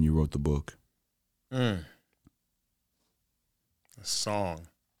mind when you wrote the book? A song.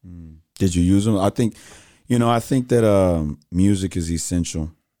 Did you use them? I think that music is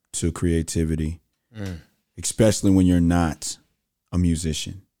essential to creativity, especially when you're not a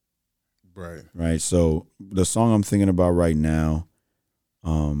musician. Right. So the song I'm thinking about right now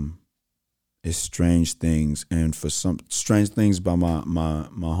is Strange Things. And for some Strange Things by my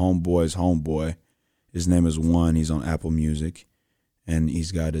homeboy's homeboy. His name is One. He's on Apple Music. And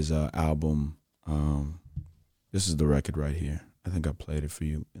he's got his album. This is the record right here. I think I played it for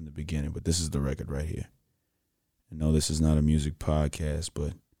you in the beginning, but this is the record right here. I know this is not a music podcast,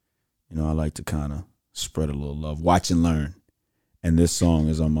 but, you know, I like to kind of spread a little love. Watch and learn. And this song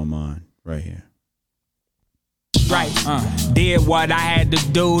is on my mind right here. Right, did what I had to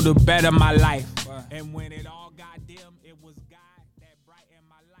do to better my life. And when it all got dim, it was God that brightened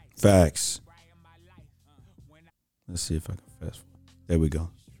my life. Facts. Let's see if I can fast forward. There we go.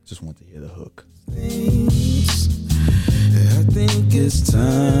 Just want to hear the hook. Things I think it's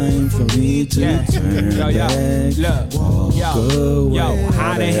time for me to turn back. Look, yo,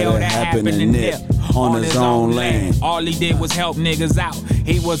 how the hell that happened to Nip on his own land? All he did was help niggas out.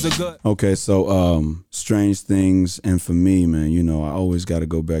 He was a good. Okay, so Strange Things, and for me, man, you know, I always got to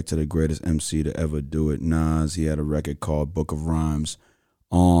go back to the greatest MC to ever do it. Nas, he had a record called Book of Rhymes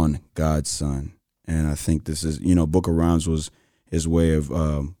on God's Son, and I think this is, you know, Book of Rhymes was his way of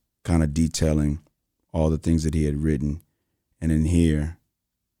kind of detailing all the things that he had written, and in here,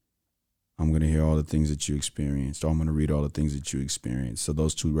 I'm going to hear all the things that you experienced, or I'm going to read all the things that you experienced. So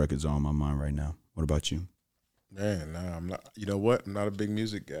those two records are on my mind right now. What about you? Man, nah, I'm not. You know what? I'm not a big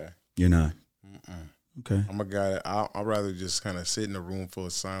music guy. You're not? Okay. I'm a guy that I'd rather just kind of sit in a room full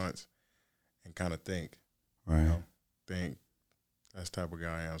of silence and kind of think. Right. You know, think. That's the type of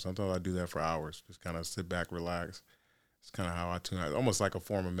guy I am. Sometimes I do that for hours. Just kind of sit back, relax. It's kind of how I tune out. Almost like a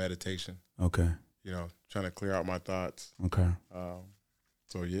form of meditation. Okay. You know, trying to clear out my thoughts. Okay.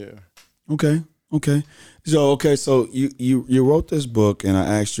 So yeah. Okay. So you wrote this book, and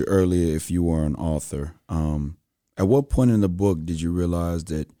I asked you earlier if you were an author. At what point in the book did you realize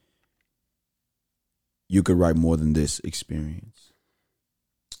that you could write more than this experience?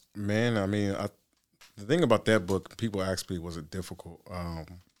 Man, I mean, the thing about that book, people ask me, was it difficult? I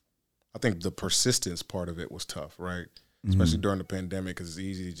think the persistence part of it was tough, right? Especially during the pandemic, because it's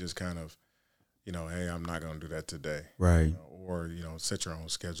easy to just kind of, you know, hey, I'm not going to do that today. Right. You know, or, you know, set your own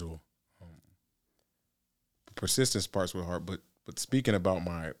schedule. The persistence parts were hard, but speaking about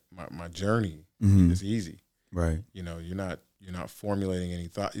my journey, it's easy. Right. You know, you're not formulating any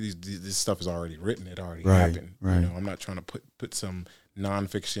thought. This stuff is already written. It already Right, happened. right. You know, I'm not trying to put some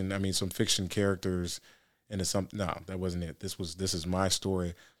nonfiction. I mean, some fiction characters into something. No, that wasn't it. This is my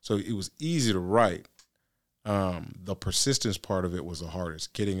story. So it was easy to write. The persistence part of it was the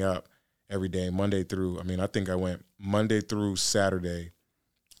hardest. Getting up every day, Monday through. I mean, I think I went Monday through Saturday,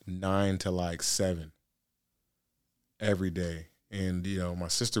 9 to like 7 every day. And, you know, my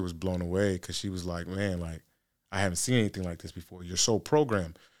sister was blown away because she was like, man, like, I haven't seen anything like this before. You're so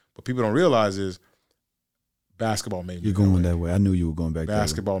programmed. But people don't realize is basketball made me You're going that way. I knew you were going back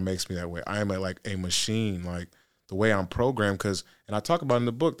Basketball makes me that way. I am like a machine, like the way I'm programmed. And I talk about in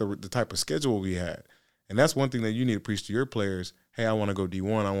the book the type of schedule we had. And that's one thing that you need to preach to your players. Hey, I want to go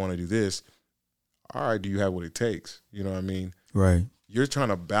D1. I want to do this. All right, do you have what it takes? You know what I mean? Right. You're trying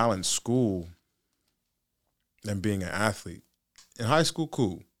to balance school and being an athlete. In high school,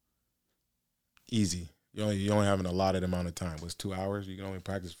 cool. Easy. You only have an allotted amount of time. What's 2 hours? You can only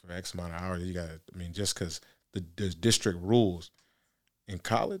practice for X amount of hours. You got to, I mean, just because the district rules. In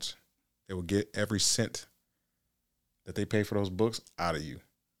college, they will get every cent that they pay for those books out of you.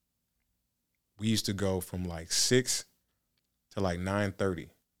 We used to go from like 6 to like 9:30.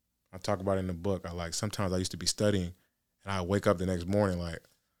 I talk about it in the book. Sometimes I used to be studying and I wake up the next morning like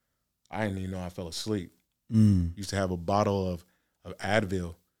I didn't even know I fell asleep. Used to have a bottle of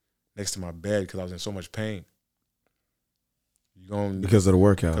Advil next to my bed because I was in so much pain. Because of the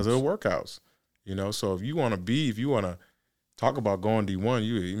workouts. Because of the workouts. You know, so if you want to talk about going D1,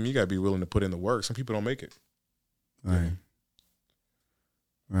 you got to be willing to put in the work. Some people don't make it. Right.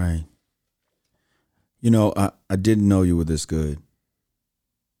 Right. You know, I didn't know you were this good.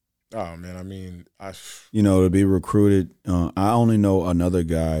 Oh, man, I mean, You know, to be recruited, I only know another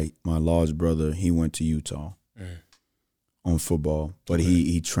guy, my large brother, he went to Utah on football, but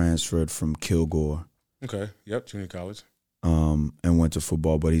he transferred from Kilgore. Okay, yep, junior college. And went to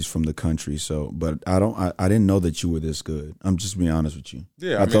football, but he's from the country. So, but I didn't know that you were this good. I'm just being honest with you.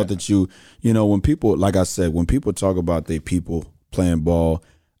 Yeah, I thought that you know, when people, like I said, when people talk about they people playing ball,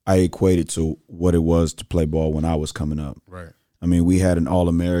 I equate it to what it was to play ball when I was coming up. Right. I mean, we had an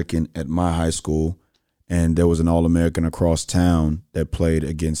All-American at my high school, and there was an All-American across town that played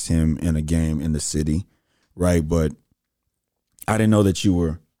against him in a game in the city, right? But I didn't know that you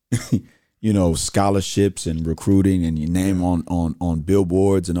were, you know, scholarships and recruiting and your name on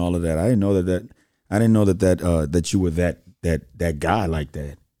billboards and all of that. I didn't know that. I didn't know that you were that guy like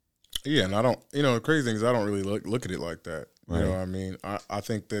that. Yeah, and I don't. You know, the crazy thing is I don't really look at it like that. Right. You know what I mean? I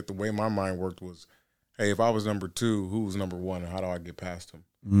think that the way my mind worked was, hey, if I was number 2, who was number 1, and how do I get past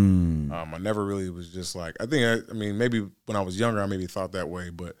him? I never really was just like, I mean, maybe when I was younger, I maybe thought that way,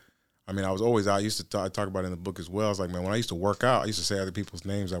 but I mean, I was always, I used to talk about it in the book as well. I was like, man, when I used to work out, I used to say other people's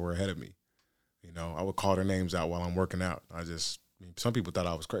names that were ahead of me. You know, I would call their names out while I'm working out. Some people thought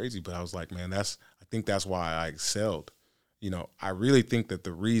I was crazy, but I was like, man, I think that's why I excelled. You know, I really think that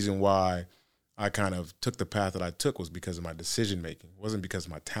the reason why I kind of took the path that I took was because of my decision making. It wasn't because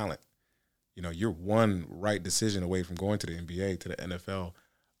of my talent. You know, you're one right decision away from going to the NBA, to the NFL,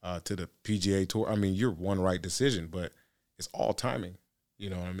 to the PGA Tour. I mean, you're one right decision, but it's all timing. You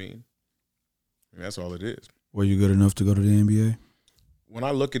know what I mean? And that's all it is. Were you good enough to go to the NBA? When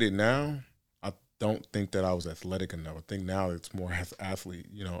I look at it now, I don't think that I was athletic enough. I think now it's more athlete.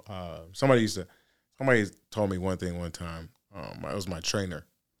 You know, somebody told me one thing one time. It was my trainer,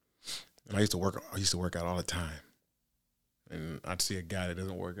 and I used to work out all the time. And I'd see a guy that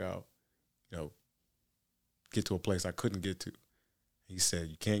doesn't work out, you know, get to a place I couldn't get to. He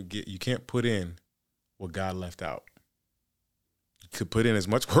said, you can't put in what God left out. You could put in as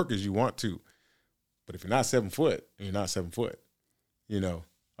much work as you want to, but if you're not 7 foot, you're not 7 foot. You know,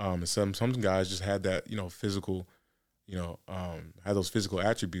 and some guys just had that, you know, physical, you know, had those physical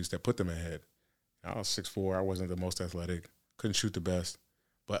attributes that put them ahead. I was 6'4". I wasn't the most athletic, couldn't shoot the best,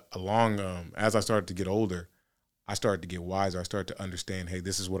 but as I started to get older, I started to get wiser. I started to understand, hey,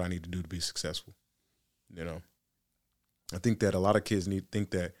 this is what I need to do to be successful. You know, I think that a lot of kids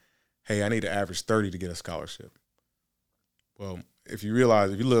think that, hey, I need to average 30 to get a scholarship. Well, if you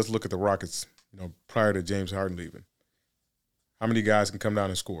let's look at the Rockets, you know, prior to James Harden leaving, how many guys can come down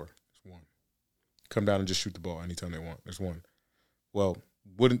and score? There's one. Come down and just shoot the ball anytime they want. There's one. Well,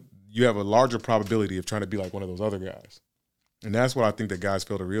 wouldn't you have a larger probability of trying to be like one of those other guys? And that's what I think that guys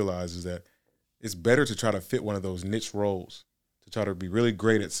fail to realize is that it's better to try to fit one of those niche roles, to try to be really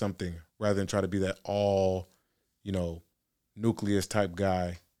great at something rather than try to be that all, you know, nucleus type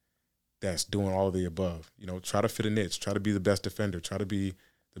guy that's doing all of the above. You know, try to fit a niche, try to be the best defender, try to be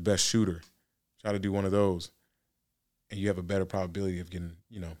the best shooter, try to do one of those, and you have a better probability of getting,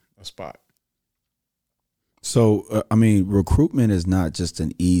 you know, a spot. So, I mean, recruitment is not just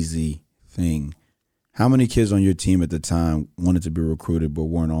an easy thing. How many kids on your team at the time wanted to be recruited but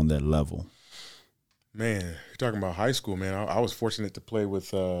weren't on that level? Man, you're talking about high school, man. I was fortunate to play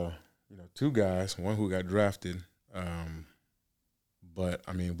with, two guys, one who got drafted. But,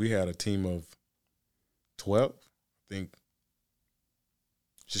 I mean, we had a team of 12. I think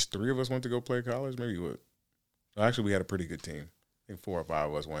just 3 of us went to go play college. Maybe what? Actually, we had a pretty good team. I think 4 or 5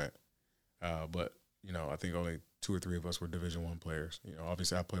 of us went. But, you know, I think only 2 or 3 of us were Division I players. You know,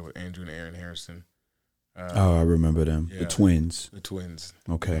 obviously I played with Andrew and Aaron Harrison. I remember them. Yeah, the twins. The twins.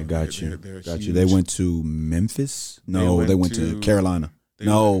 Okay, you know, got you. They're got huge. you. They went to Memphis? No, they went to Carolina. I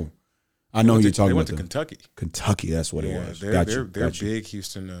know who you're talking about. They went to Kentucky. Kentucky, that's what it was. They're big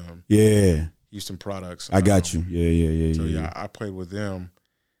Houston. Houston products. I got you. Yeah. So I played with them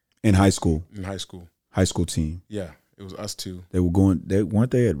in high school. High school team. Yeah, it was us two. They were going.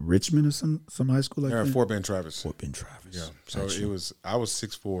 Weren't they at Richmond or some high school like that? Fort Bend Travis. Yeah. So it was. I was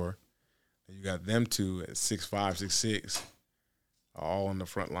 6'4". You got them two at 6'5", 6'6", all on the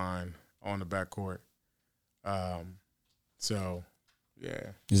front line, on the backcourt. So, yeah.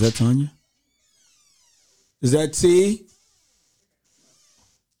 Is that Tanya? Is that T?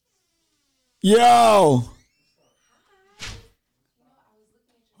 Yo!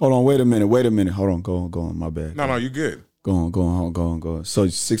 Hold on, wait a minute. Hold on, go on, my bad. No, you good. Go on. So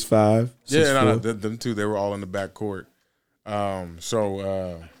 6'5", 6'4"? Yeah, them two, they were all in the backcourt.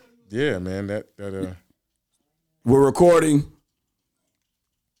 Yeah, man, that we're recording.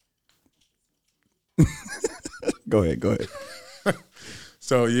 Go ahead.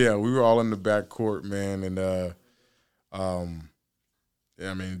 So yeah, we were all in the backcourt, man, and it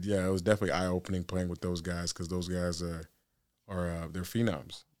was definitely eye opening playing with those guys because those guys they're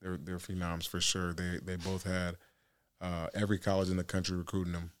phenoms. They're phenoms for sure. They both had every college in the country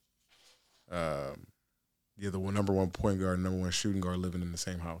recruiting them. The number 1 point guard, number 1 shooting guard living in the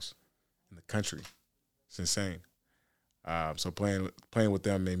same house in the country. It's insane. So playing with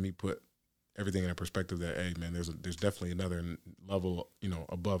them made me put everything in a perspective that, hey, man, there's definitely another level, you know,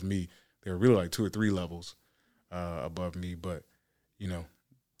 above me. They were really like 2 or 3 levels above me, but, you know,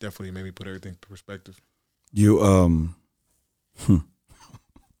 definitely made me put everything in perspective. You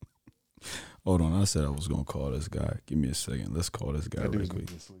hold on, I said I was gonna call this guy. Give me a second. Let's call this guy real quick.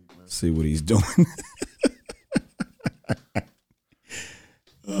 See what he's doing.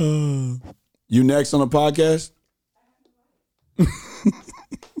 You next on the podcast?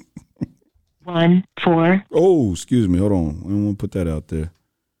 1 4. Oh, excuse me. Hold on. I don't want to put that out there.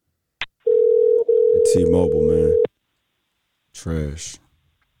 T-Mobile, man. Trash.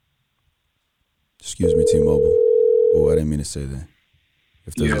 Excuse me, T-Mobile. Oh, I didn't mean to say that.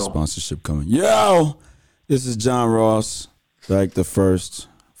 If there's a sponsorship coming. Yo! This is John Ross, back the first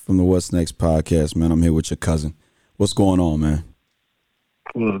from the What's Next podcast, man. I'm here with your cousin. What's going on, man?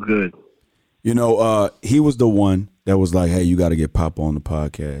 Well, good. You know, he was the one that was like, hey, you got to get Papa on the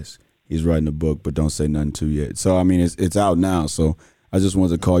podcast. He's writing a book, but don't say nothing to yet. So, I mean, it's out now. So I just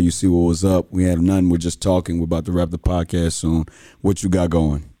wanted to call you, see what was up. We had nothing. We're just talking. We're about to wrap the podcast soon. What you got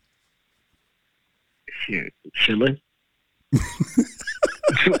going? Shit, chilling.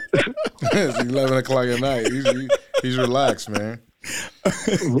 It's 11 o'clock at night. He's relaxed, man.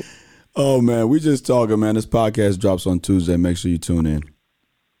 Oh, man, we just talking, man. This podcast drops on Tuesday. Make sure you tune in.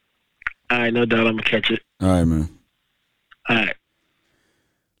 All right, no doubt I'm going to catch it. All right, man. All right.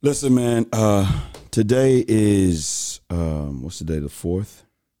 Listen, man, today is, what's the day, the 4th?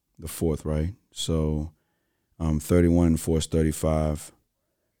 The 4th, right? So 31 and 4 is 35.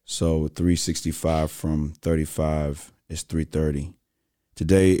 So 365 from 35 is 330.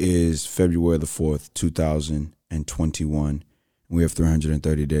 Today is February the 4th, 2021. We have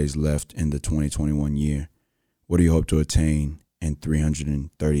 330 days left in the 2021 year. What do you hope to attain in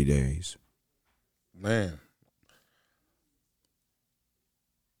 330 days? Man,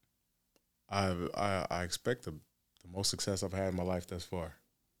 I expect the most success I've had in my life thus far.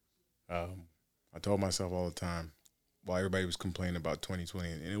 I told myself all the time while everybody was complaining about 2020,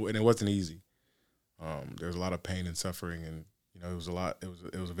 and it wasn't easy. There was a lot of pain and suffering, and it was a lot.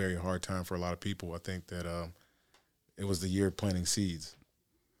 It was a very hard time for a lot of people. I think that it was the year of planting seeds,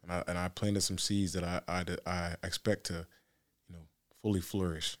 and I planted some seeds that I expect to fully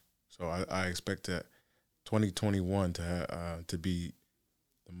flourish. So I expect that 2021 to be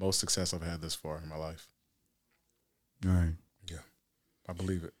the most success I've had this far in my life. All right. Yeah, I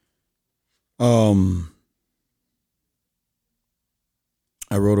believe it.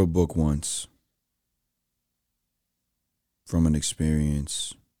 I wrote a book once from an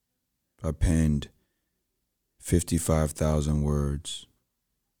experience. I penned 55,000 words.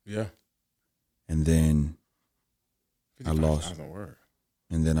 Yeah. And then I lost. 55,000 words.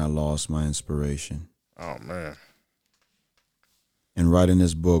 And then I lost my inspiration. Oh man. In writing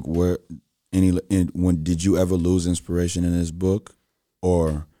this book, when did you ever lose inspiration in this book,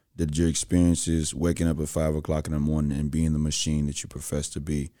 or did your experiences waking up at 5 o'clock in the morning and being the machine that you profess to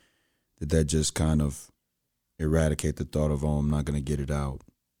be, did that just kind of eradicate the thought of, I'm not going to get it out?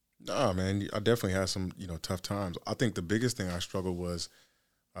 No, man, I definitely had some, tough times. I think the biggest thing I struggled was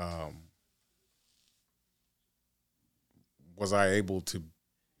I able to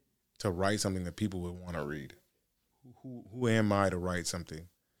write something that people would want to read? Who am I to write something?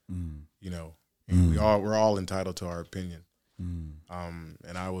 And we're all entitled to our opinion.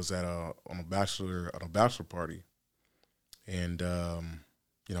 And I was on a bachelor party, and I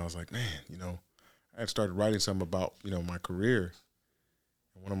was like, man, I had started writing something about my career,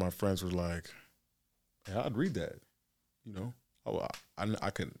 and one of my friends was like, hey, I'd read that,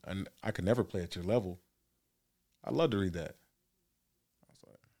 I could never play at your level. I'd love to read that. I was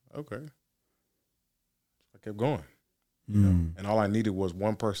like, okay. I kept going, and all I needed was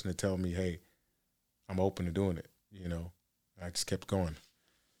one person to tell me, hey, I'm open to doing it, I just kept going.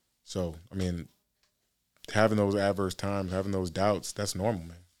 So, I mean, having those adverse times, having those doubts, that's normal,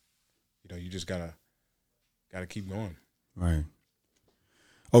 man. You just gotta keep going. Right.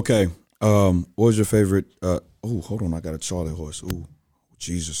 Okay. What was your favorite? Hold on. I got a Charlie horse. Ooh,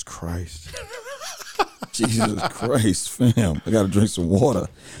 Jesus Christ. Jesus Christ, fam. I got to drink some water.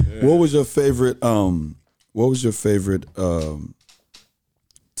 Yeah. What was your favorite?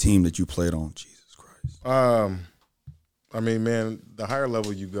 Team that you played on? Jesus Christ. I mean, man, the higher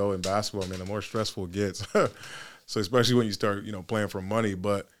level you go in basketball, man, the more stressful it gets. So especially when you start, playing for money.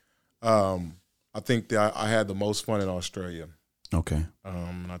 But I think that I had the most fun in Australia. Okay.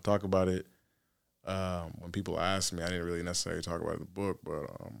 And I talk about it when people ask me. I didn't really necessarily talk about it in the book, but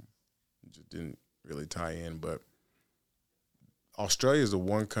it just didn't really tie in. But Australia is the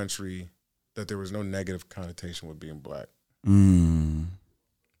one country that there was no negative connotation with being black.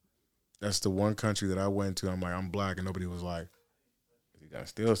 That's the one country that I went to. I'm like, I'm black, and nobody was like, is he gonna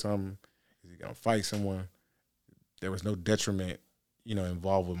steal something? Is he gonna fight someone? There was no detriment,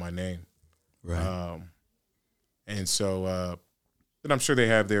 involved with my name. Right. And so, and I'm sure they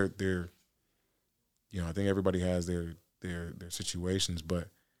have their, I think everybody has their situations, but,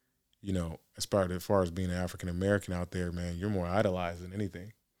 as far as being an African American out there, man, you're more idolized than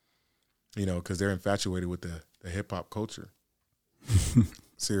anything, because they're infatuated with the hip hop culture.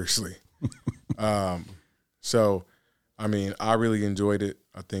 Seriously. So, I mean, I really enjoyed it.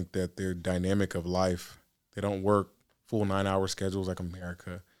 I think that their dynamic of life, they don't work full 9-hour schedules like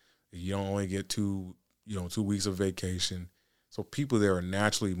America. You don't only get 2 weeks of vacation. So people there are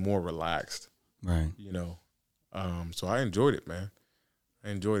naturally more relaxed. Right. So I enjoyed it, man. I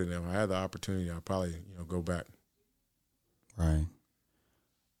enjoyed it. And if I had the opportunity, I'd probably, go back. Right.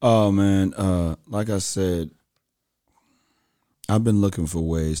 Oh, man. Like I said, I've been looking for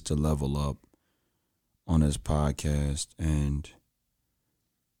ways to level up on this podcast, and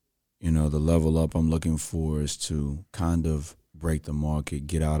the level up I'm looking for is to kind of break the market,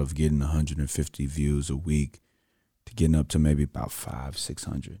 get out of getting 150 views a week, to getting up to maybe about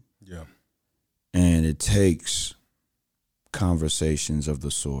 500-600. Yeah. And it takes conversations of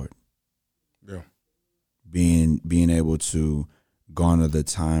the sort. Yeah. Being able to garner the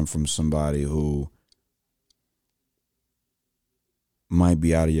time from somebody who might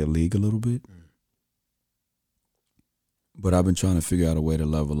be out of your league a little bit. But I've been trying to figure out a way to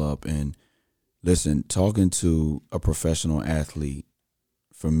level up. And listen, talking to a professional athlete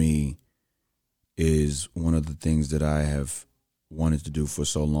for me is one of the things that I have wanted to do for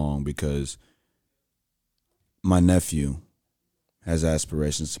so long, because my nephew has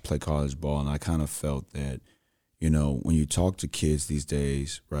aspirations to play college ball, and I kind of felt that, you know, when you talk to kids these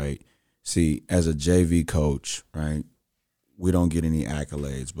days, right? See, as a JV coach, right, we don't get any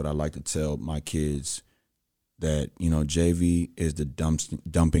accolades, but I like to tell my kids that, you know, JV is the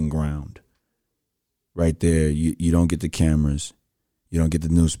dumping ground. Right there, you don't get the cameras, you don't get the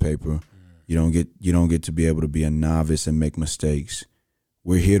newspaper, you don't get to be able to be a novice and make mistakes.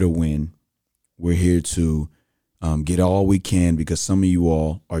 We're here to win. We're here to get all we can, because some of you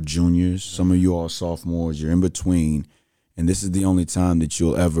all are juniors, some of you all are sophomores, you're in between, and this is the only time that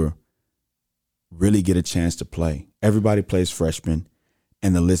you'll ever really get a chance to play. Everybody plays freshman,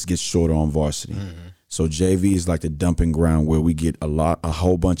 and the list gets shorter on varsity. So JV is like the dumping ground where we get a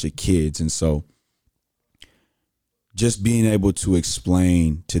whole bunch of kids, and so just being able to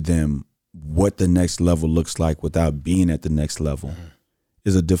explain to them what the next level looks like without being at the next level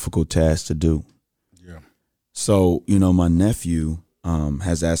is a difficult task to do. Yeah. So, you know, my nephew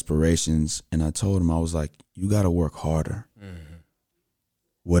has aspirations, and I told him, I was like, you got to work harder.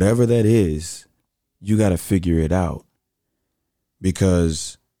 Whatever that is, you got to figure it out,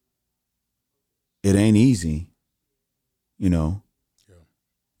 because it ain't easy, you know,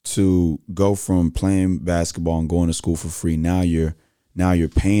 to go from playing basketball and going to school for free. Now you're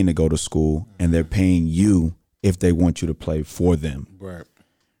paying to go to school, and they're paying you if they want you to play for them. Right.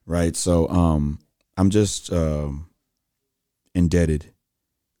 Right. So I'm just indebted,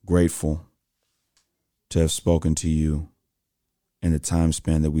 grateful to have spoken to you in the time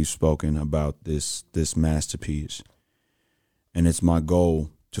span that we've spoken about this masterpiece. And it's my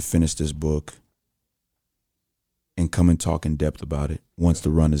goal to finish this book and come and talk in depth about it once the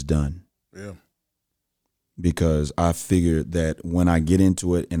run is done. Yeah. Because I figured that when I get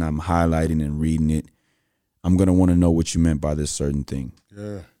into it and I'm highlighting and reading it, I'm going to want to know what you meant by this certain thing.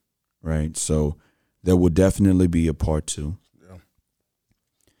 Yeah. Right? So there will definitely be a part 2. Yeah.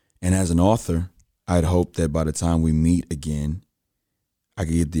 And as an author, I'd hope that by the time we meet again, I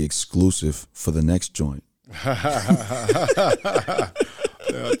could get the exclusive for the next joint.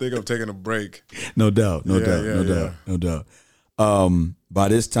 Yeah, I think I'm taking a break. No doubt. No doubt. By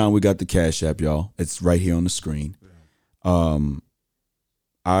this time, we got the Cash App, y'all. It's right here on the screen. I'm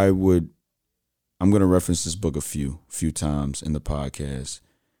going to reference this book a few times in the podcast,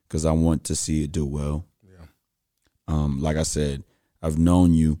 because I want to see it do well. Yeah. Like I said, I've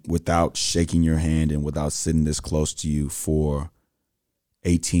known you without shaking your hand and without sitting this close to you for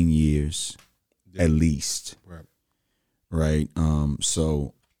 18 years at least. Right.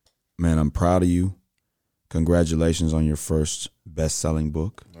 So, man, I'm proud of you. Congratulations on your first best-selling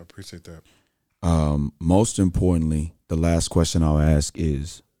book. I appreciate that. Most importantly, the last question I'll ask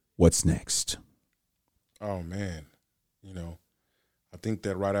is, what's next? Oh, man. You know, I think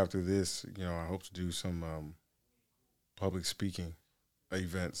that right after this, you know, I hope to do some public speaking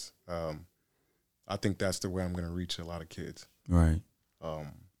events. I think that's the way I'm going to reach a lot of kids. Right.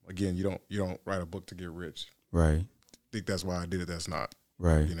 Again, you don't write a book to get rich. Right. I think that's why I did it. That's not.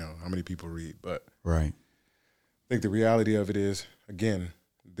 Right. You know, how many people read. But right. I think the reality of it is, again,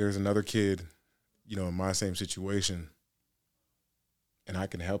 there's another kid, you know, in my same situation, and I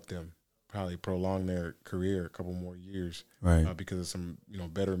can help them probably prolong their career a couple more years. Right. Because of some, you know,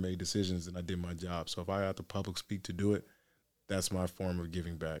 better made decisions than I did my job. So if I have to public speak to do it, that's my form of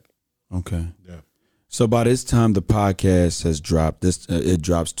giving back. Okay. Yeah. So by this time the podcast has dropped, it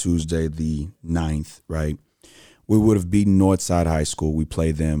drops Tuesday the 9th, right? We would have beaten Northside High School. We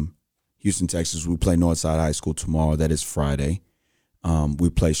play them, Houston, Texas. We play Northside High School tomorrow. That is Friday. We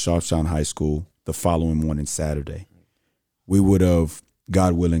play Sharpstown High School the following morning, Saturday. We would have,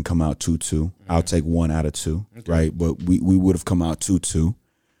 God willing, come out 2-2. I'll take 1 out of 2, okay. Right? But we would have come out 2-2,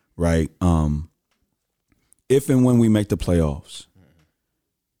 right? If and when we make the playoffs,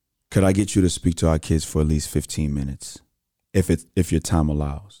 could I get you to speak to our kids for at least 15 minutes, if your time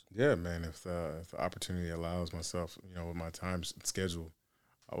allows? Yeah, man. If the opportunity allows myself, you know, with my time schedule,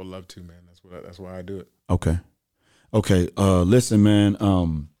 I would love to, man. That's why I do it. Okay. Listen,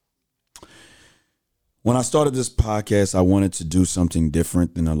 man. When I started this podcast, I wanted to do something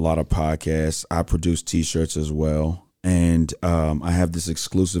different than a lot of podcasts. I produce T-shirts as well. And I have this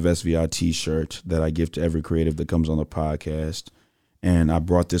exclusive SVI T-shirt that I give to every creative that comes on the podcast. And I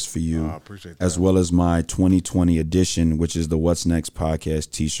brought this for you, I appreciate that. as well as my 2020 edition, which is the What's Next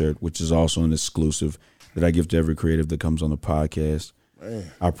podcast T-shirt, which is also an exclusive that I give to every creative that comes on the podcast.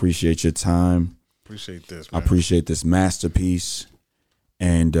 Man, I appreciate your time. appreciate this, I man. appreciate this masterpiece.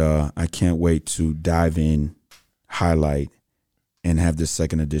 And I can't wait to dive in, highlight, and have this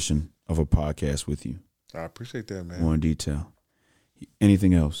second edition of a podcast with you. I appreciate that, man. More in detail.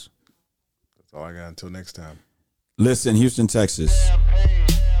 Anything else? That's all I got until next time. Listen, Houston, Texas.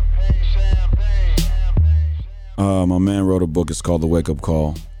 My man wrote a book. It's called The Wake Up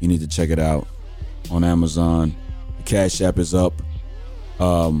Call. You need to check it out on Amazon. The Cash App is up.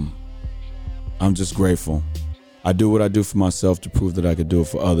 I'm just grateful. I do what I do for myself to prove that I could do it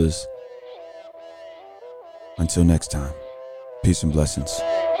for others. Until next time, peace and blessings.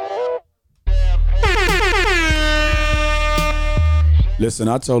 Listen,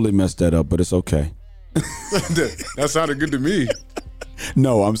 I totally messed that up, but it's okay. That sounded good to me.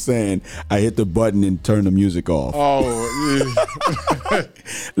 No, I'm saying I hit the button and turned the music off. Oh, yeah.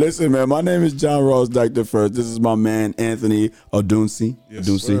 Listen, man, my name is John Ross Dr. First. This is my man, Anthony Odunsi. Yes,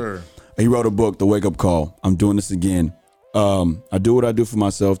 sir. He wrote a book, The Wake Up Call. I'm doing this again. I do what I do for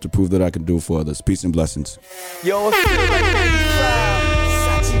myself to prove that I can do it for others. Peace and blessings. Yo, it feel like 95.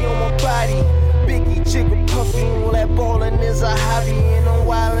 Sachi on my body. Biggie, jigger, puffy. All that ballin' is a hobby. And I'm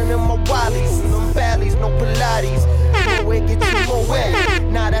wildin' in my wallies. And them valleys, no Pilates. No way get you more wet.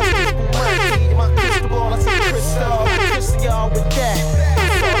 Nah, that's just for money. My crystal ball, I see crystal. Crystal, y'all with that.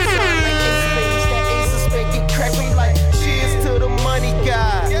 Like Ace Spades, that Ace of Spades get cracked me like cheers to the money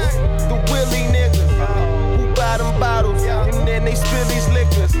guy. The Willie niggas who buy them bottles. And then they spill these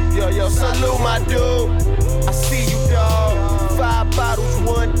liquors. Yo, salute my dude. I see you, dog. 5 bottles,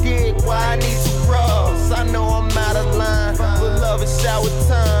 1 dick. Why I need 2 bras? I know I'm out of line, but love is shower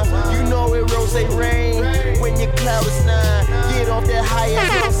time. You know it rose rain when your cloud is 9. Get off that high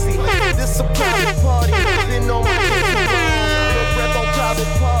ass pussy. This a private party. Been on my no breath on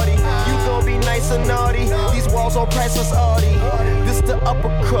private party. You gon' be nice and naughty. These walls on priceless Audi. This the upper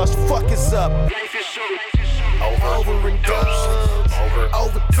crust. Fuck is up. Over and done.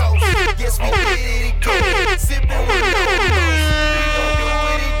 Overdose. Yes, we did it again.